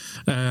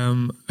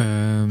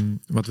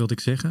 Wat wilde ik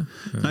zeggen?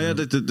 Nou ja,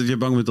 dat je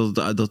bang bent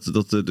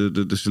dat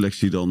de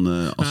selectie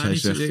dan, als hij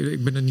zegt...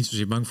 Ik ben er niet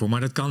zozeer bang voor,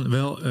 maar dat kan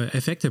wel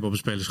effect hebben op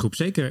een spelersgroep.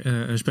 Zeker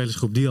een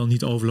spelersgroep die al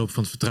niet overloopt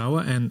van het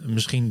vertrouwen. En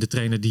misschien de trainer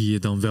die je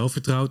dan wel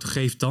vertrouwt,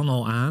 geeft dan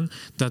al aan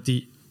dat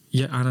hij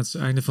je aan het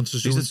einde van het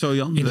seizoen is het zo,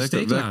 Jan? In de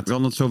steek laat.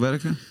 Kan dat zo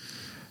werken?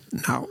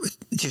 Nou,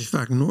 het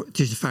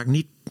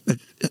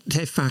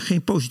heeft vaak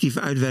geen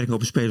positieve uitwerking op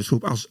een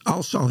spelersgroep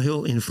als ze al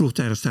heel in een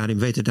vroegtijdig stadium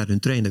weten dat hun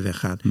trainer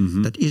weggaat.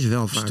 Mm-hmm. Dat is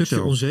wel vaak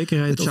zo.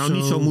 Onzekerheid. Het zou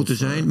niet zo moeten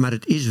zijn, maar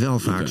het is wel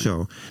vaak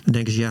zo. Dan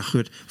denken ze, ja,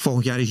 gut,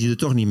 volgend jaar is hij er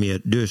toch niet meer.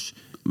 Dus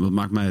wat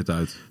maakt mij het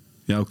uit?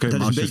 Ja, oké.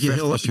 Dat is een beetje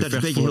heel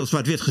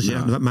zwart-wit gezegd.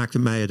 Ja. Wat maakt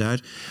mij het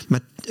uit?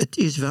 Maar het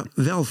is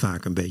wel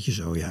vaak een beetje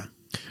zo, ja.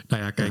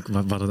 Nou ja, kijk,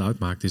 wat het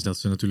uitmaakt is dat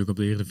ze natuurlijk op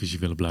de Eredivisie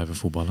willen blijven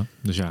voetballen.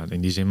 Dus ja,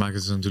 in die zin maakt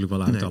het ze natuurlijk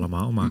wel uit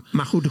allemaal.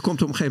 Maar goed, er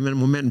komt op een gegeven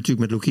moment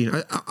natuurlijk met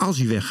Lukien. Als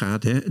hij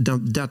weggaat,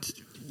 dan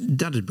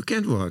dat het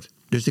bekend wordt.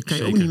 Dus daar kan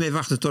je ook niet mee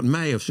wachten tot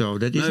mei of zo.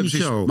 Dat is niet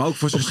zo. Maar ook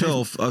voor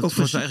zichzelf, ook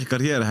voor zijn eigen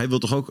carrière. Hij wil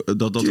toch ook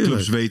dat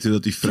clubs weten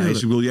dat hij vrij is.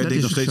 Jij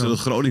denkt nog steeds dat het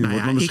Groningen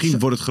wordt. Maar misschien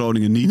wordt het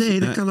Groningen niet. Nee,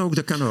 dat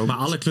kan ook. Maar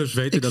alle clubs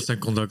weten dat zijn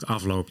contract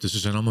afloopt. Dus ze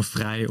zijn allemaal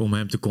vrij om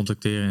hem te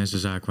contacteren en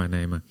zijn zaak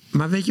waarnemen.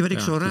 Maar weet je wat ik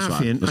zo raar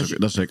vind?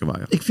 Dat is zeker waar,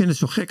 ja. Ik vind het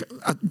zo gek.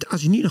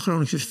 Als hij niet naar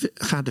Groningen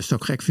gaat, dat zou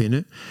ik gek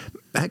vinden.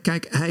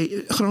 Kijk,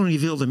 Groningen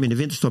wilde hem in de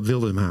winterstop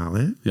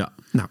halen. Hè? Ja.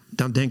 Nou,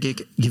 dan denk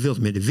ik, je wilt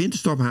hem in de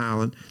winterstop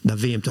halen, dan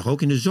wil je hem toch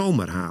ook in de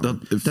zomer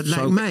halen. Dat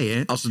lijkt mij,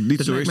 hè. Als het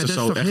niet zo is, dat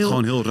zou echt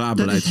gewoon heel raar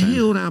beleid zijn. Dat is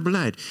heel raar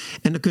beleid.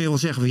 En dan kun je wel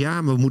zeggen van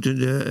ja, we moeten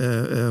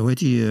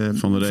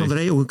Van der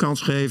Rey ook een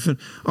kans geven.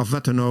 Of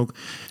wat dan ook.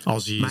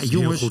 Als hij het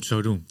heel goed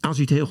zou doen. Als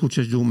hij het heel goed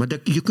zou doen. Maar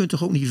je kunt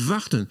toch ook niet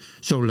wachten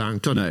zo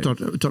lang.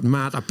 Tot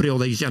maart, april.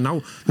 Dat je zegt,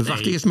 nou, we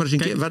wachten eerst maar eens een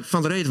keer wat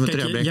Van der Rey van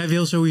terecht brengt. Jij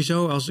wil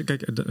sowieso,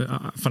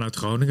 vanuit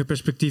Groningen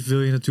perspectief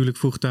wil je natuurlijk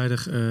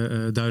vroegtijdig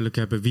duidelijk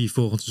hebben wie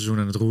volgend seizoen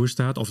aan het roer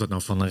staat. Of dat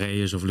nou Van der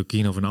Rey is of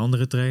Lukien of een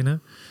andere trainer.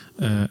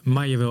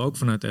 Maar je wil ook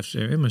vanuit FC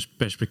Emmen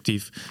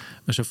perspectief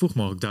zo vroeg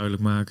mogelijk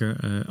duidelijk maken.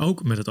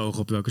 Ook met het oog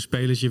op welke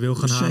spelers je wil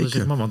gaan halen.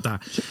 Zeg maar. Want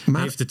daar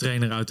heeft de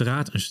trainer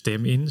uiteraard een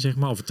stem in. Zeg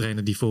maar. Of een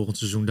trainer die volgend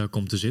seizoen daar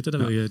komt te zitten.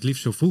 Daar wil je het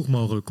liefst zo vroeg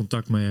mogelijk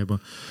contact mee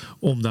hebben.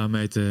 Om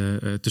daarmee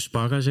te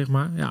sparren. Zeg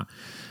maar. Ja.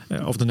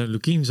 Of het een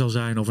Lukien zal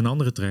zijn of een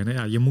andere trainer.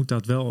 Ja, je moet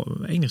dat wel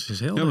enigszins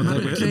helder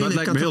hebben. Dat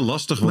lijkt me heel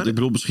lastig. Want ik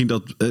bedoel misschien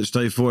dat...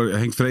 stel je voor,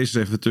 Henk Vrees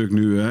heeft natuurlijk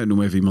nu...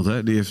 noem even iemand.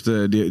 Hè, die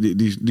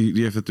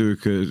heeft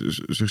natuurlijk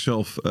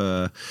zichzelf...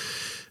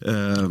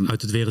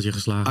 uit het wereldje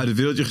geslagen. Uit het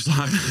wereldje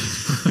geslagen.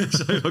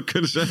 Zou je wel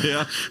kunnen zeggen,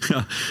 ja.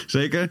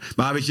 Zeker.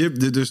 Maar weet je,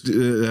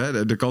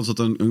 de kans dat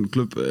een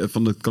club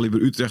van het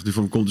kaliber Utrecht die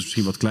voor hem komt is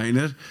misschien wat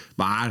kleiner.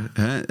 Maar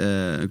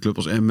een club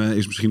als Emmen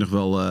is misschien nog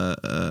wel...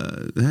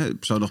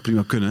 zou nog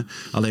prima kunnen.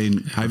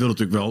 Alleen, hij wil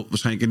natuurlijk wel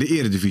waarschijnlijk in de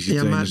eredivisie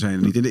trainer zijn.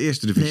 En niet in de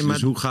eerste divisie. Nee, maar,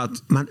 dus hoe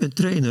gaat... Maar een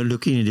trainer,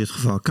 Lukien in dit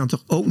geval, kan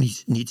toch ook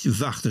niet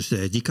wachten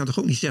steeds. Die kan toch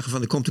ook niet zeggen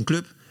van er komt een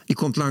club... Die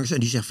komt langs en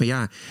die zegt van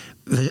ja,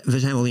 we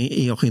zijn wel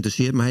in jou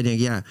geïnteresseerd. Maar hij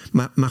denkt ja,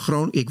 maar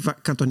Groningen, ik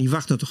kan toch niet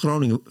wachten tot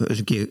Groningen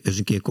eens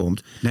een keer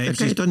komt. Nee, dan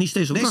kan je toch niet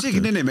steeds op wachten.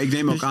 Zeker, nee, maar ik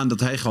neem ook aan dat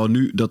hij gewoon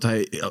nu,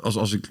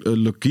 als ik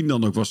Lukien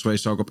dan ook was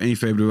geweest, zou ik op 1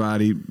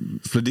 februari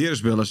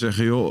Flederis bellen en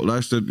zeggen, joh,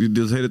 luister,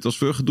 dit hele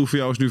transfergedoe voor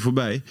jou is nu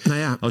voorbij. Nou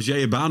ja, als jij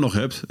je baan nog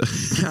hebt.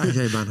 Ja, als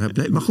jij je baan nog hebt.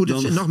 Nee, maar goed,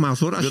 dan, nogmaals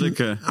hoor, als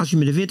je hem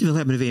in de winter wil hebben,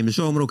 dan wil je hem in de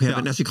zomer ook hebben.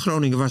 Ja. En als ik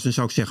Groningen was, dan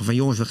zou ik zeggen van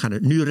jongens, we gaan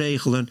het nu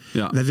regelen.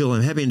 Ja. Wij willen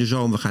hem hebben in de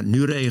zomer, we gaan het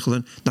nu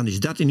regelen. Dan is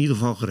dat in ieder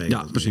geval geregeld.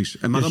 Ja, precies.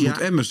 Maar dus dan moet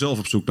Emmen zelf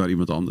op zoek naar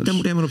iemand anders. Dan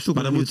moet Emmen op zoek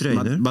naar een nieuwe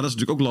trainer. Maar dat is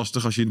natuurlijk ook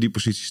lastig als je in die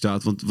positie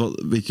staat. Want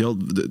weet je wel,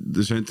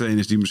 er zijn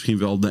trainers die misschien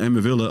wel de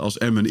Emmen willen als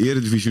Emmen een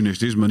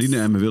eredivisionist is, maar niet de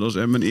Emmen willen als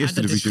Emmen een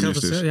eerste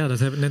divisionist is. Ja, dat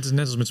hebben net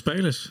als met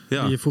spelers.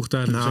 Ja. Die je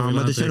vroegtijdig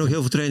maar er zijn ook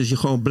heel veel trainers die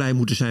gewoon blij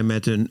moeten zijn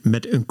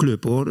met een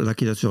club, hoor. Laat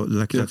je dat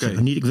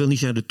zeggen. Ik wil niet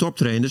zeggen de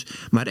toptrainers,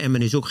 maar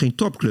Emmen is ook geen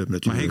topclub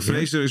natuurlijk. Maar Henk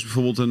Vrezer is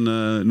bijvoorbeeld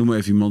noem maar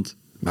even iemand.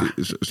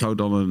 Zou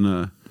dan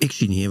een... Ik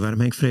zie niet in waarom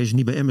Henk Vrees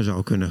niet bij Emmen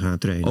zou kunnen gaan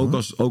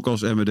trainen. Ook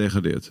als Emmen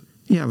degradeert?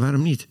 Ja,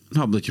 waarom niet?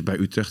 Nou, omdat je bij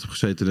Utrecht hebt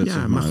gezeten. Net, ja,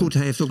 zeg maar goed,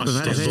 hij heeft ook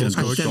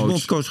assistent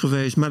bondscoach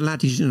geweest. Maar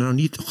laat hij zich nou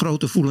niet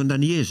groter voelen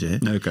dan hij is. Hè?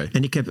 Nee, okay.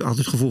 En ik heb altijd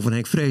het gevoel van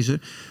Henk Vrezer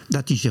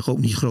dat hij zich ook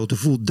niet groter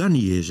voelt dan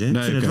hij is. Hè?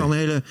 Nee, ik vind het wel een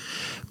hele...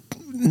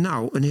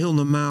 Nou, een heel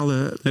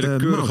normale... Hele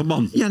keurige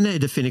man. Ja, nee,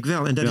 dat vind ik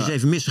wel. En dat is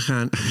even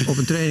misgegaan op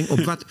een training.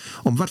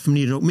 Op wat voor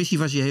manier dan ook. Missie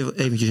was hij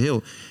eventjes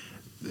heel...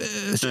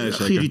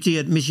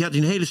 geïrriteerd. Misschien had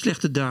hij een hele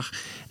slechte dag.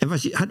 En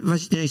was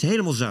hij ineens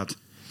helemaal zat.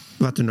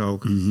 Wat dan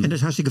ook. Mm-hmm. En dat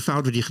is hartstikke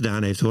fout wat hij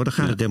gedaan heeft, hoor. Daar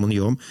gaat het helemaal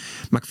niet om.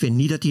 Maar ik vind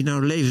niet dat hij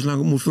nou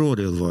levenslang moet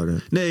veroordeeld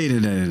worden. Nee,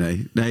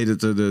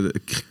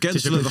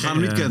 cancelen, we gaan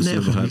hem niet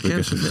cancelen. Nee,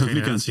 een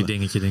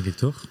generatiedingetje, denk ik,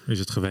 toch? Is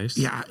het geweest?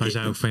 Ja, maar hij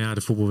zei ook van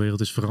de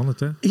voetbalwereld is veranderd,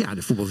 hè? Ja,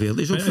 de voetbalwereld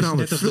is ook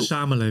veranderd. Net als de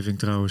samenleving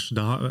trouwens.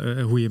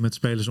 Hoe je met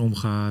spelers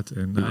omgaat.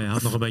 En hij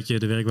had nog een beetje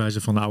de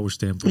werkwijze van de oude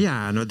stempel.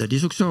 Ja, nou, dat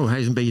is ook zo.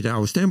 Hij is een beetje de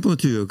oude stempel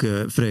natuurlijk,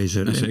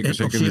 Vrezer. En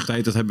zeker in de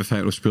tijd dat hij bij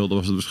Feyenoord speelde,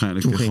 was het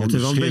waarschijnlijk toen ging het er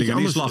wel een beetje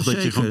anders.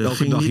 Dat je gewoon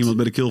elke dag iemand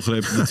bij de keel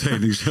greep in de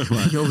training, zeg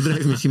maar. Je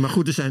overdreven misschien. Maar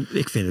goed,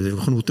 ik vind dat er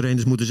genoeg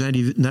trainers moeten zijn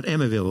die naar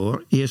Emmen willen,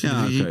 hoor. Eerste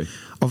divisie.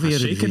 Of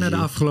zeker na de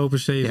afgelopen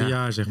 7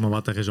 jaar, zeg maar,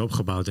 wat er is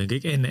opgebouwd, denk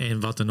ik. En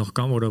wat er nog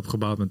kan worden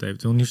opgebouwd met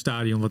eventueel een nieuw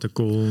stadion wat er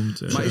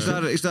komt. Maar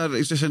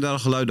zijn daar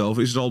geluiden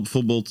over? Is er al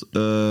bijvoorbeeld...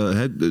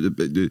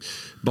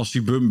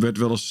 Bassie Bum werd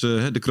wel eens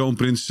de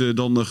kroonprins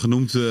dan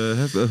genoemd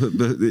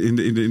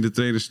in de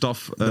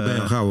trainerstaf. Daar ben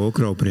je gauw ook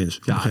kroonprins.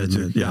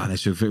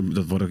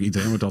 Dat wordt ook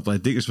iedereen wordt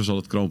altijd dinges was al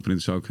het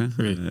kroonprins ook. Hè?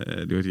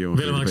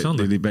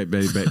 Willem-Alexander.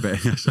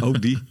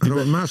 Ook die.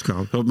 Robert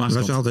Maaskant.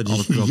 Was altijd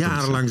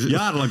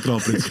jarenlang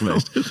kroonprins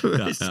geweest.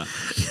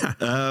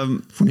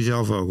 Vond hij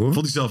zelf ook, hoor.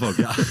 Vond hij zelf ook,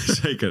 ja.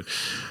 Zeker.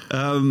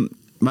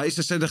 Maar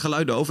zijn er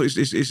geluiden over?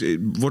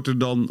 Wordt er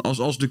dan,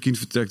 als de kind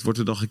vertrekt, wordt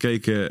er dan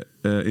gekeken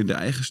in de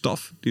eigen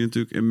staf, die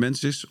natuurlijk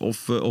immens is?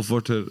 Of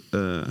wordt er...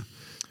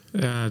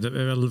 Ja, dat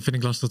vind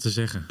ik lastig te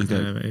zeggen.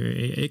 Okay.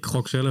 Ik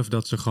gok zelf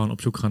dat ze gewoon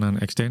op zoek gaan naar een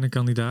externe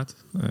kandidaat.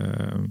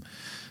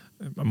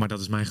 Maar dat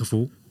is mijn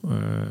gevoel.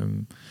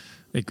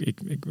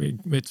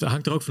 Het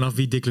hangt er ook vanaf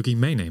wie Dick Lukien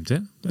meeneemt. Hè?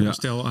 Ja.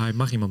 Stel, hij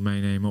mag iemand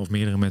meenemen of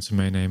meerdere mensen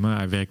meenemen.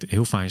 Hij werkt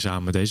heel fijn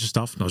samen met deze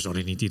staf. Nou zal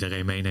hij niet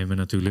iedereen meenemen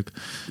natuurlijk.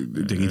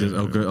 Ik denk niet dat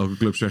elke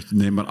club zegt,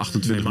 neem maar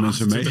 28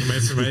 mensen mee. 28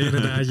 mensen mee,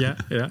 inderdaad, ja.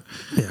 Ja,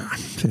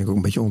 vind ik ook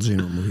een beetje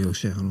onzin, moet je ook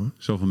zeggen, hoor.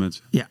 Zoveel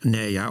mensen? Ja,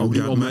 nee, ja. Ook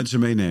dat mensen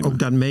meenemen? Ook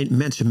dat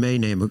mensen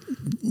meenemen.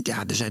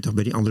 Ja, er zijn toch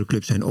bij die andere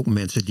clubs zijn ook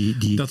mensen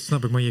die... Dat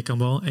snap ik, maar je kan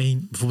wel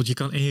één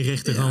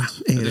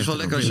rechterhand... Het is wel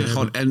lekker als je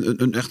gewoon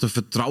een echte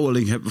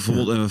vertrouweling hebt,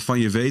 bijvoorbeeld, en waarvan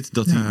je weet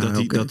dat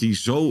hij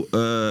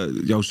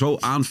jou zo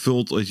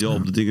aanvult, weet je wel,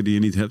 op de dingen die je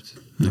niet hebt.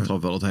 Ja. Ik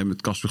geloof wel dat hij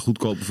met Casper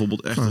Goedkoop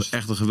bijvoorbeeld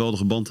echt een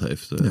geweldige band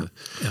heeft. Daar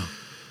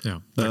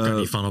kan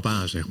hij van op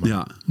aan, zeg maar.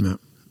 Ja.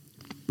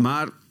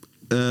 Maar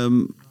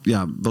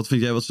wat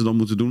vind jij wat ze dan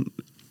moeten doen?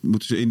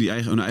 Moeten ze in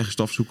hun eigen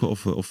staf zoeken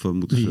of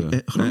moeten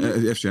ze...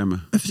 FC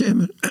Emmen. FC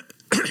Emmen.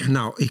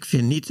 Nou, ik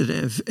vind niet dat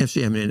de FC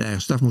Emmen in de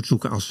eigen staf moet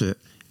zoeken als ze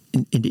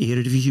in de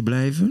eredivisie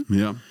blijven.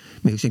 Ja.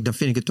 Maar ik zeg, dan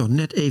vind ik het toch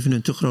net even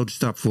een te grote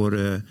stap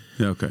voor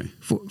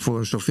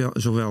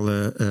zowel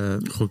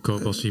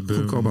Goedkoop als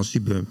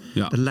Sibum.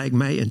 Ja. Dat lijkt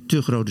mij een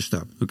te grote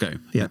stap. Oké.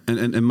 Ja.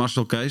 En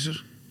Marcel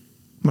Keizer?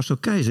 Marcel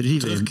Keizer, die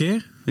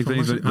terugkeer? Ik weet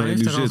niet waar hij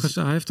nu zit.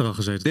 Hij heeft er al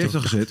gezeten. Die heeft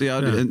er gezeten,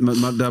 ja.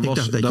 Maar daar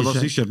was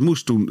Richard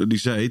Moes toen, die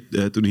zei,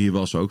 toen hij hier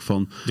was ook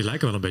van... Die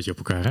lijken wel een beetje op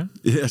elkaar,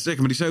 hè? Ja, zeker.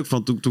 Maar die zei ook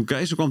van, toen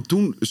Keizer kwam,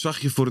 toen zag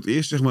je voor het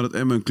eerst, zeg maar, dat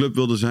Emmen een club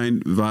wilde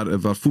zijn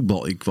waar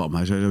voetbal in kwam.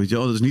 Hij zei, weet je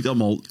wel, het is niet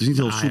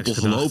heel soepel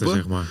gelopen,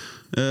 zeg maar.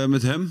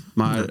 Met hem.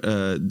 Maar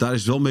daar is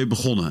het wel mee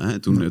begonnen. Hè.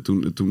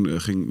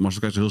 Toen ging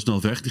Marcel Keizer heel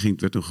snel weg.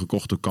 Werd toen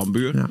gekocht door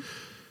Cambuur.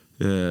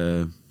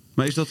 Ja.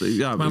 Maar is dat...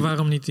 Ja, maar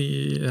waarom niet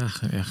die... Ja,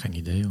 geen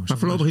idee, jongens. Maar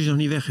voorlopig is hij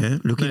nog niet weg, hè?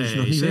 Lukien is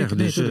nog niet weg.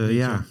 Dus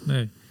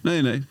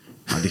Nee.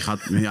 Maar die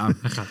gaat... Ja.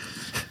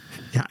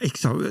 Ja, ik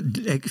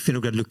vind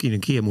ook dat Lukien een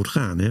keer moet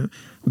gaan. Hè?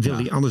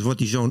 Anders wordt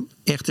hij zo'n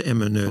echte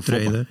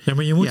Emmen-trainer. Ja,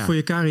 maar je moet voor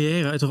je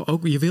carrière toch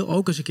ook... Je wil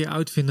ook eens een keer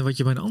uitvinden wat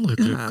je bij een andere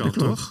club kan,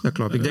 toch? Dat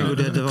klopt. Ik denk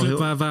dat een club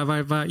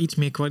waar iets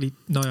meer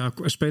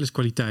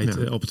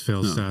spelerskwaliteit op het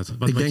veld staat.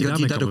 Ik denk dat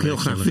hij dat ook heel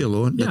graag wil,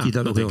 hoor. Dat hij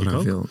dat ook heel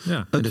graag wil.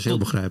 En dat is heel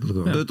begrijpelijk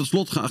ook. Tot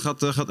slot,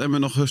 gaat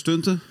Emmen nog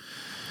stunten?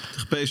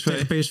 Tegen PSV?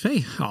 Tegen PSV?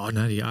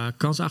 Die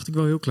kans acht ik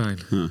wel heel klein.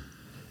 Ja.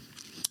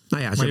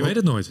 Nou ja, maar je weet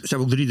het nooit. Ze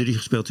hebben ook 3-3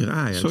 gespeeld tegen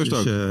Ajax. Zo is het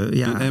ook.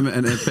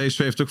 En PSV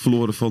heeft ook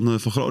verloren van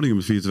Groningen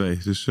met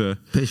 4-2. Dus,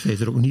 PSV is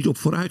er ook niet op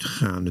vooruit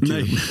gegaan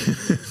natuurlijk.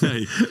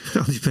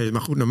 Nee.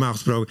 Maar goed, normaal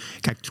gesproken...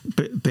 Kijk,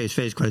 PSV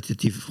is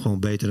kwalitatief gewoon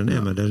beter dan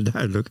Emmen. Dat is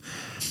duidelijk.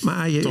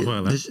 Maar toch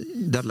wel, hè? Dus,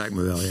 dat lijkt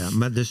me wel, ja.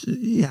 Maar dus,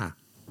 ja...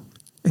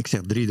 Ik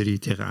zeg 3-3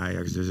 tegen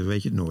Ajax, dus dan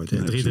weet je het nooit.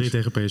 3-3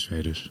 tegen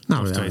PSV dus.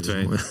 Nou, of 2-2,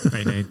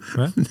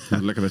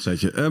 1-1. Lekker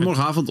wedstrijdje.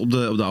 Morgenavond op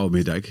de Oude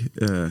Meerdijk.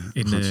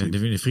 In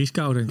de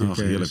vrieskou, denk ik. Ach,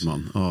 heerlijk,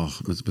 man.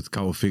 Met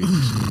koude vingers.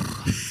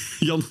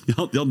 Jan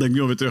denkt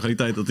nu alweer terug aan die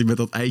tijd dat hij met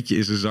dat eitje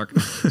in zijn zak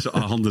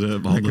zijn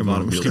handen warm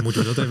hield. Misschien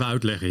moeten we dat even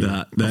uitleggen.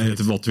 Ja, dat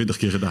hebben we al 20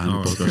 keer gedaan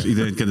in de podcast.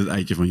 Iedereen kent het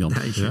eitje van Jan.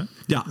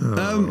 Ja?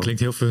 Klinkt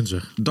heel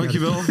funzig.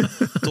 Dankjewel.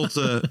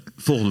 Tot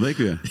volgende week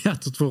weer. Ja,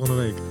 tot volgende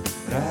week.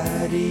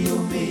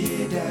 Radio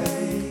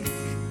Meerdijk.